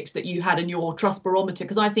statistics that you had in your Trust Barometer,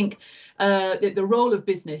 because I think the role of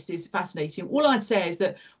business is fascinating. All I'd say is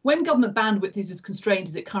that when government bandwidth is as constrained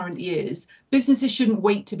as it currently is, businesses shouldn't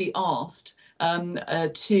wait to be asked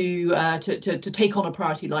to take on a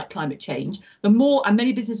priority like climate change. The more, and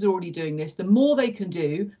many businesses are already doing this, the more they can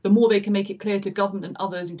do, the more they can make it clear to government and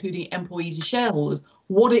others, including employees and shareholders,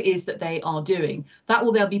 what it is that they are doing. That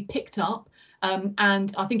will then be picked up.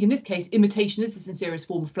 And I think in this case, imitation is the sincerest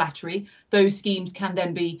form of flattery. Those schemes can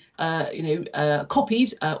then be,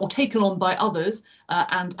 copied or taken on by others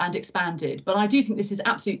and expanded. But I do think this is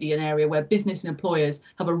absolutely an area where business and employers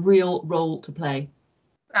have a real role to play.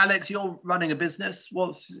 Alex, you're running a business.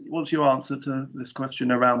 What's your answer to this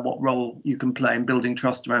question around what role you can play in building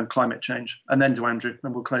trust around climate change? And then to Andrew,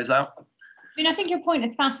 and we'll close out. I mean, I think your point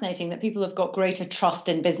is fascinating that people have got greater trust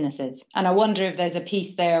in businesses. And I wonder if there's a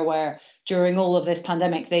piece there where during all of this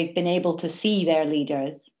pandemic, they've been able to see their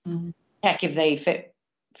leaders, check if they fit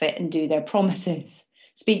fit and do their promises,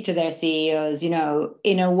 speak to their CEOs,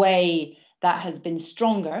 in a way that has been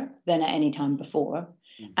stronger than at any time before.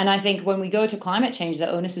 And I think when we go to climate change, the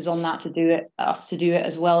onus is on that to do it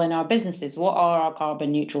as well in our businesses. What are our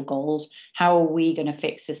carbon neutral goals? How are we going to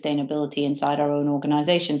fix sustainability inside our own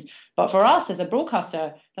organizations? But for us as a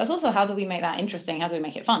broadcaster, that's also how do we make that interesting? How do we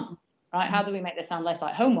make it fun? Right? How do we make this sound less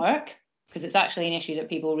like homework? Because it's actually an issue that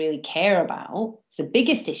people really care about. It's the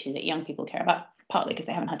biggest issue that young people care about, partly because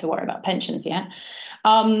they haven't had to worry about pensions yet.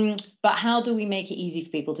 But how do we make it easy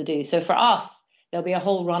for people to do? So for us, there'll be a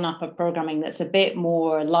whole run-up of programming that's a bit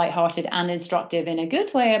more lighthearted and instructive in a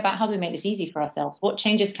good way about how do we make this easy for ourselves? What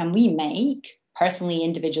changes can we make personally,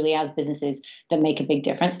 individually, as businesses that make a big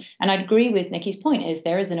difference? And I'd agree with Nicky's point is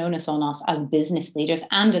there is an onus on us as business leaders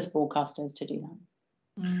and as broadcasters to do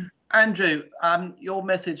that. Mm. Andrew, your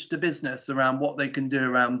message to business around what they can do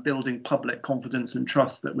around building public confidence and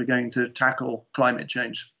trust that we're going to tackle climate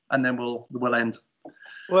change, and then we'll end.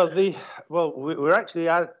 Well, we're actually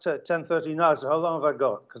at 10:30 now. So how long have I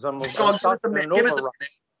got? Because I'm give us a minute.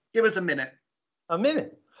 Give us a minute. A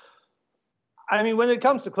minute. I mean, when it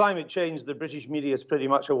comes to climate change, the British media is pretty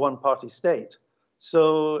much a one-party state.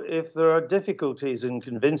 So if there are difficulties in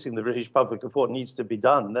convincing the British public of what needs to be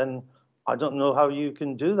done, then I don't know how you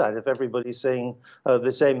can do that if everybody's saying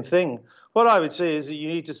the same thing. What I would say is that you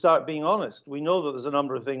need to start being honest. We know that there's a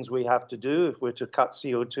number of things we have to do if we're to cut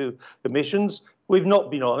CO2 emissions. We've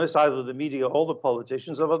not been honest, either the media or the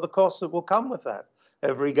politicians, about the costs that will come with that.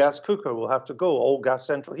 Every gas cooker will have to go. All gas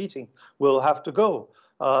central heating will have to go.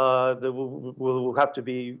 There will have to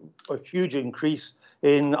be a huge increase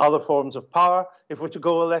in other forms of power if we're to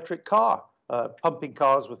go electric car. Pumping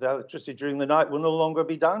cars with electricity during the night will no longer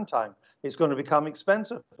be downtime. It's going to become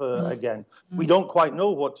expensive again. We don't quite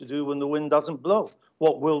know what to do when the wind doesn't blow.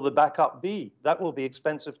 What will the backup be? That will be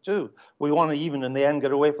expensive too. We want to even in the end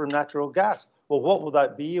get away from natural gas. Well, what will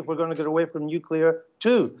that be if we're going to get away from nuclear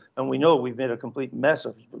too? And we know we've made a complete mess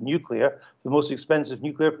of nuclear, the most expensive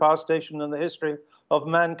nuclear power station in the history of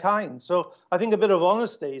mankind. So I think a bit of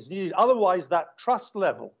honesty is needed. Otherwise, that trust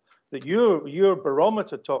level that your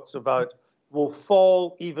barometer talks about will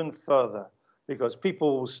fall even further, because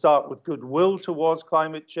people will start with goodwill towards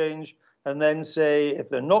climate change and then say, if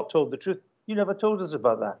they're not told the truth, you never told us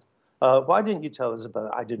about that. Why didn't you tell us about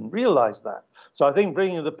it? I didn't realize that. So I think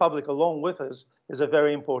bringing the public along with us is a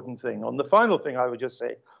very important thing. On the final thing I would just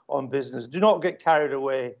say on business, do not get carried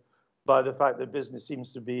away by the fact that business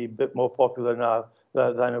seems to be a bit more popular now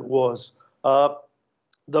than it was.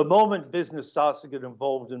 The moment business starts to get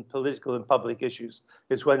involved in political and public issues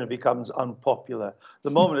is when it becomes unpopular. The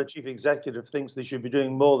moment a chief executive thinks they should be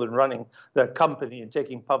doing more than running their company and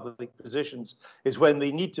taking public positions is when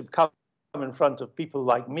they need to come in front of people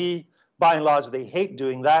like me. By and large, they hate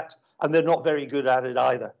doing that, and they're not very good at it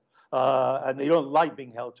either. And they don't like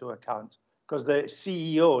being held to account because they're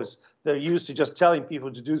CEOs. They're used to just telling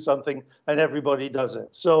people to do something and everybody does it.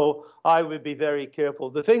 So I would be very careful.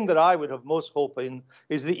 The thing that I would have most hope in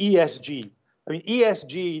is the ESG. I mean,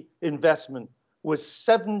 ESG investment was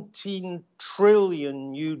 $17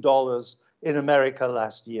 trillion new dollars in America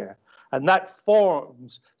last year. And that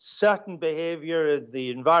forms certain behavior in the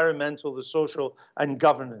environmental, the social, and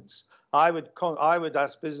governance. I would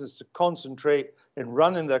ask business to concentrate in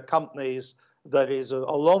running their companies that is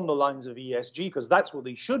along the lines of ESG, because that's what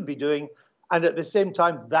they should be doing. And at the same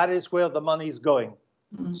time, that is where the money's going.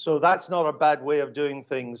 Mm-hmm. So that's not a bad way of doing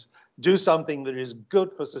things. Do something that is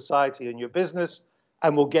good for society and your business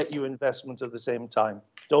and will get you investment at the same time.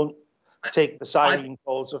 Don't take the siren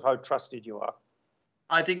calls of how trusted you are.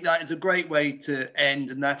 I think that is a great way to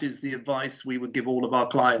end, and that is the advice we would give all of our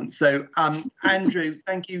clients. So, Andrew,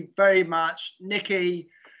 thank you very much. Nicky,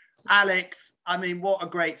 Alex, I mean, what a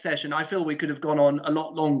great session. I feel we could have gone on a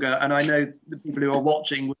lot longer, and I know the people who are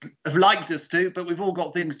watching would have liked us to, but we've all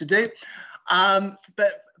got things to do.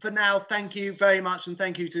 But for now, thank you very much, and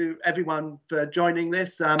thank you to everyone for joining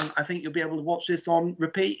this. I think you'll be able to watch this on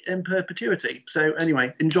repeat in perpetuity. So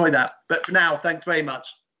anyway, enjoy that. But for now, thanks very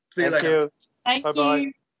much. See you later. Thank you.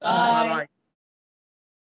 Bye-bye. Bye. Bye.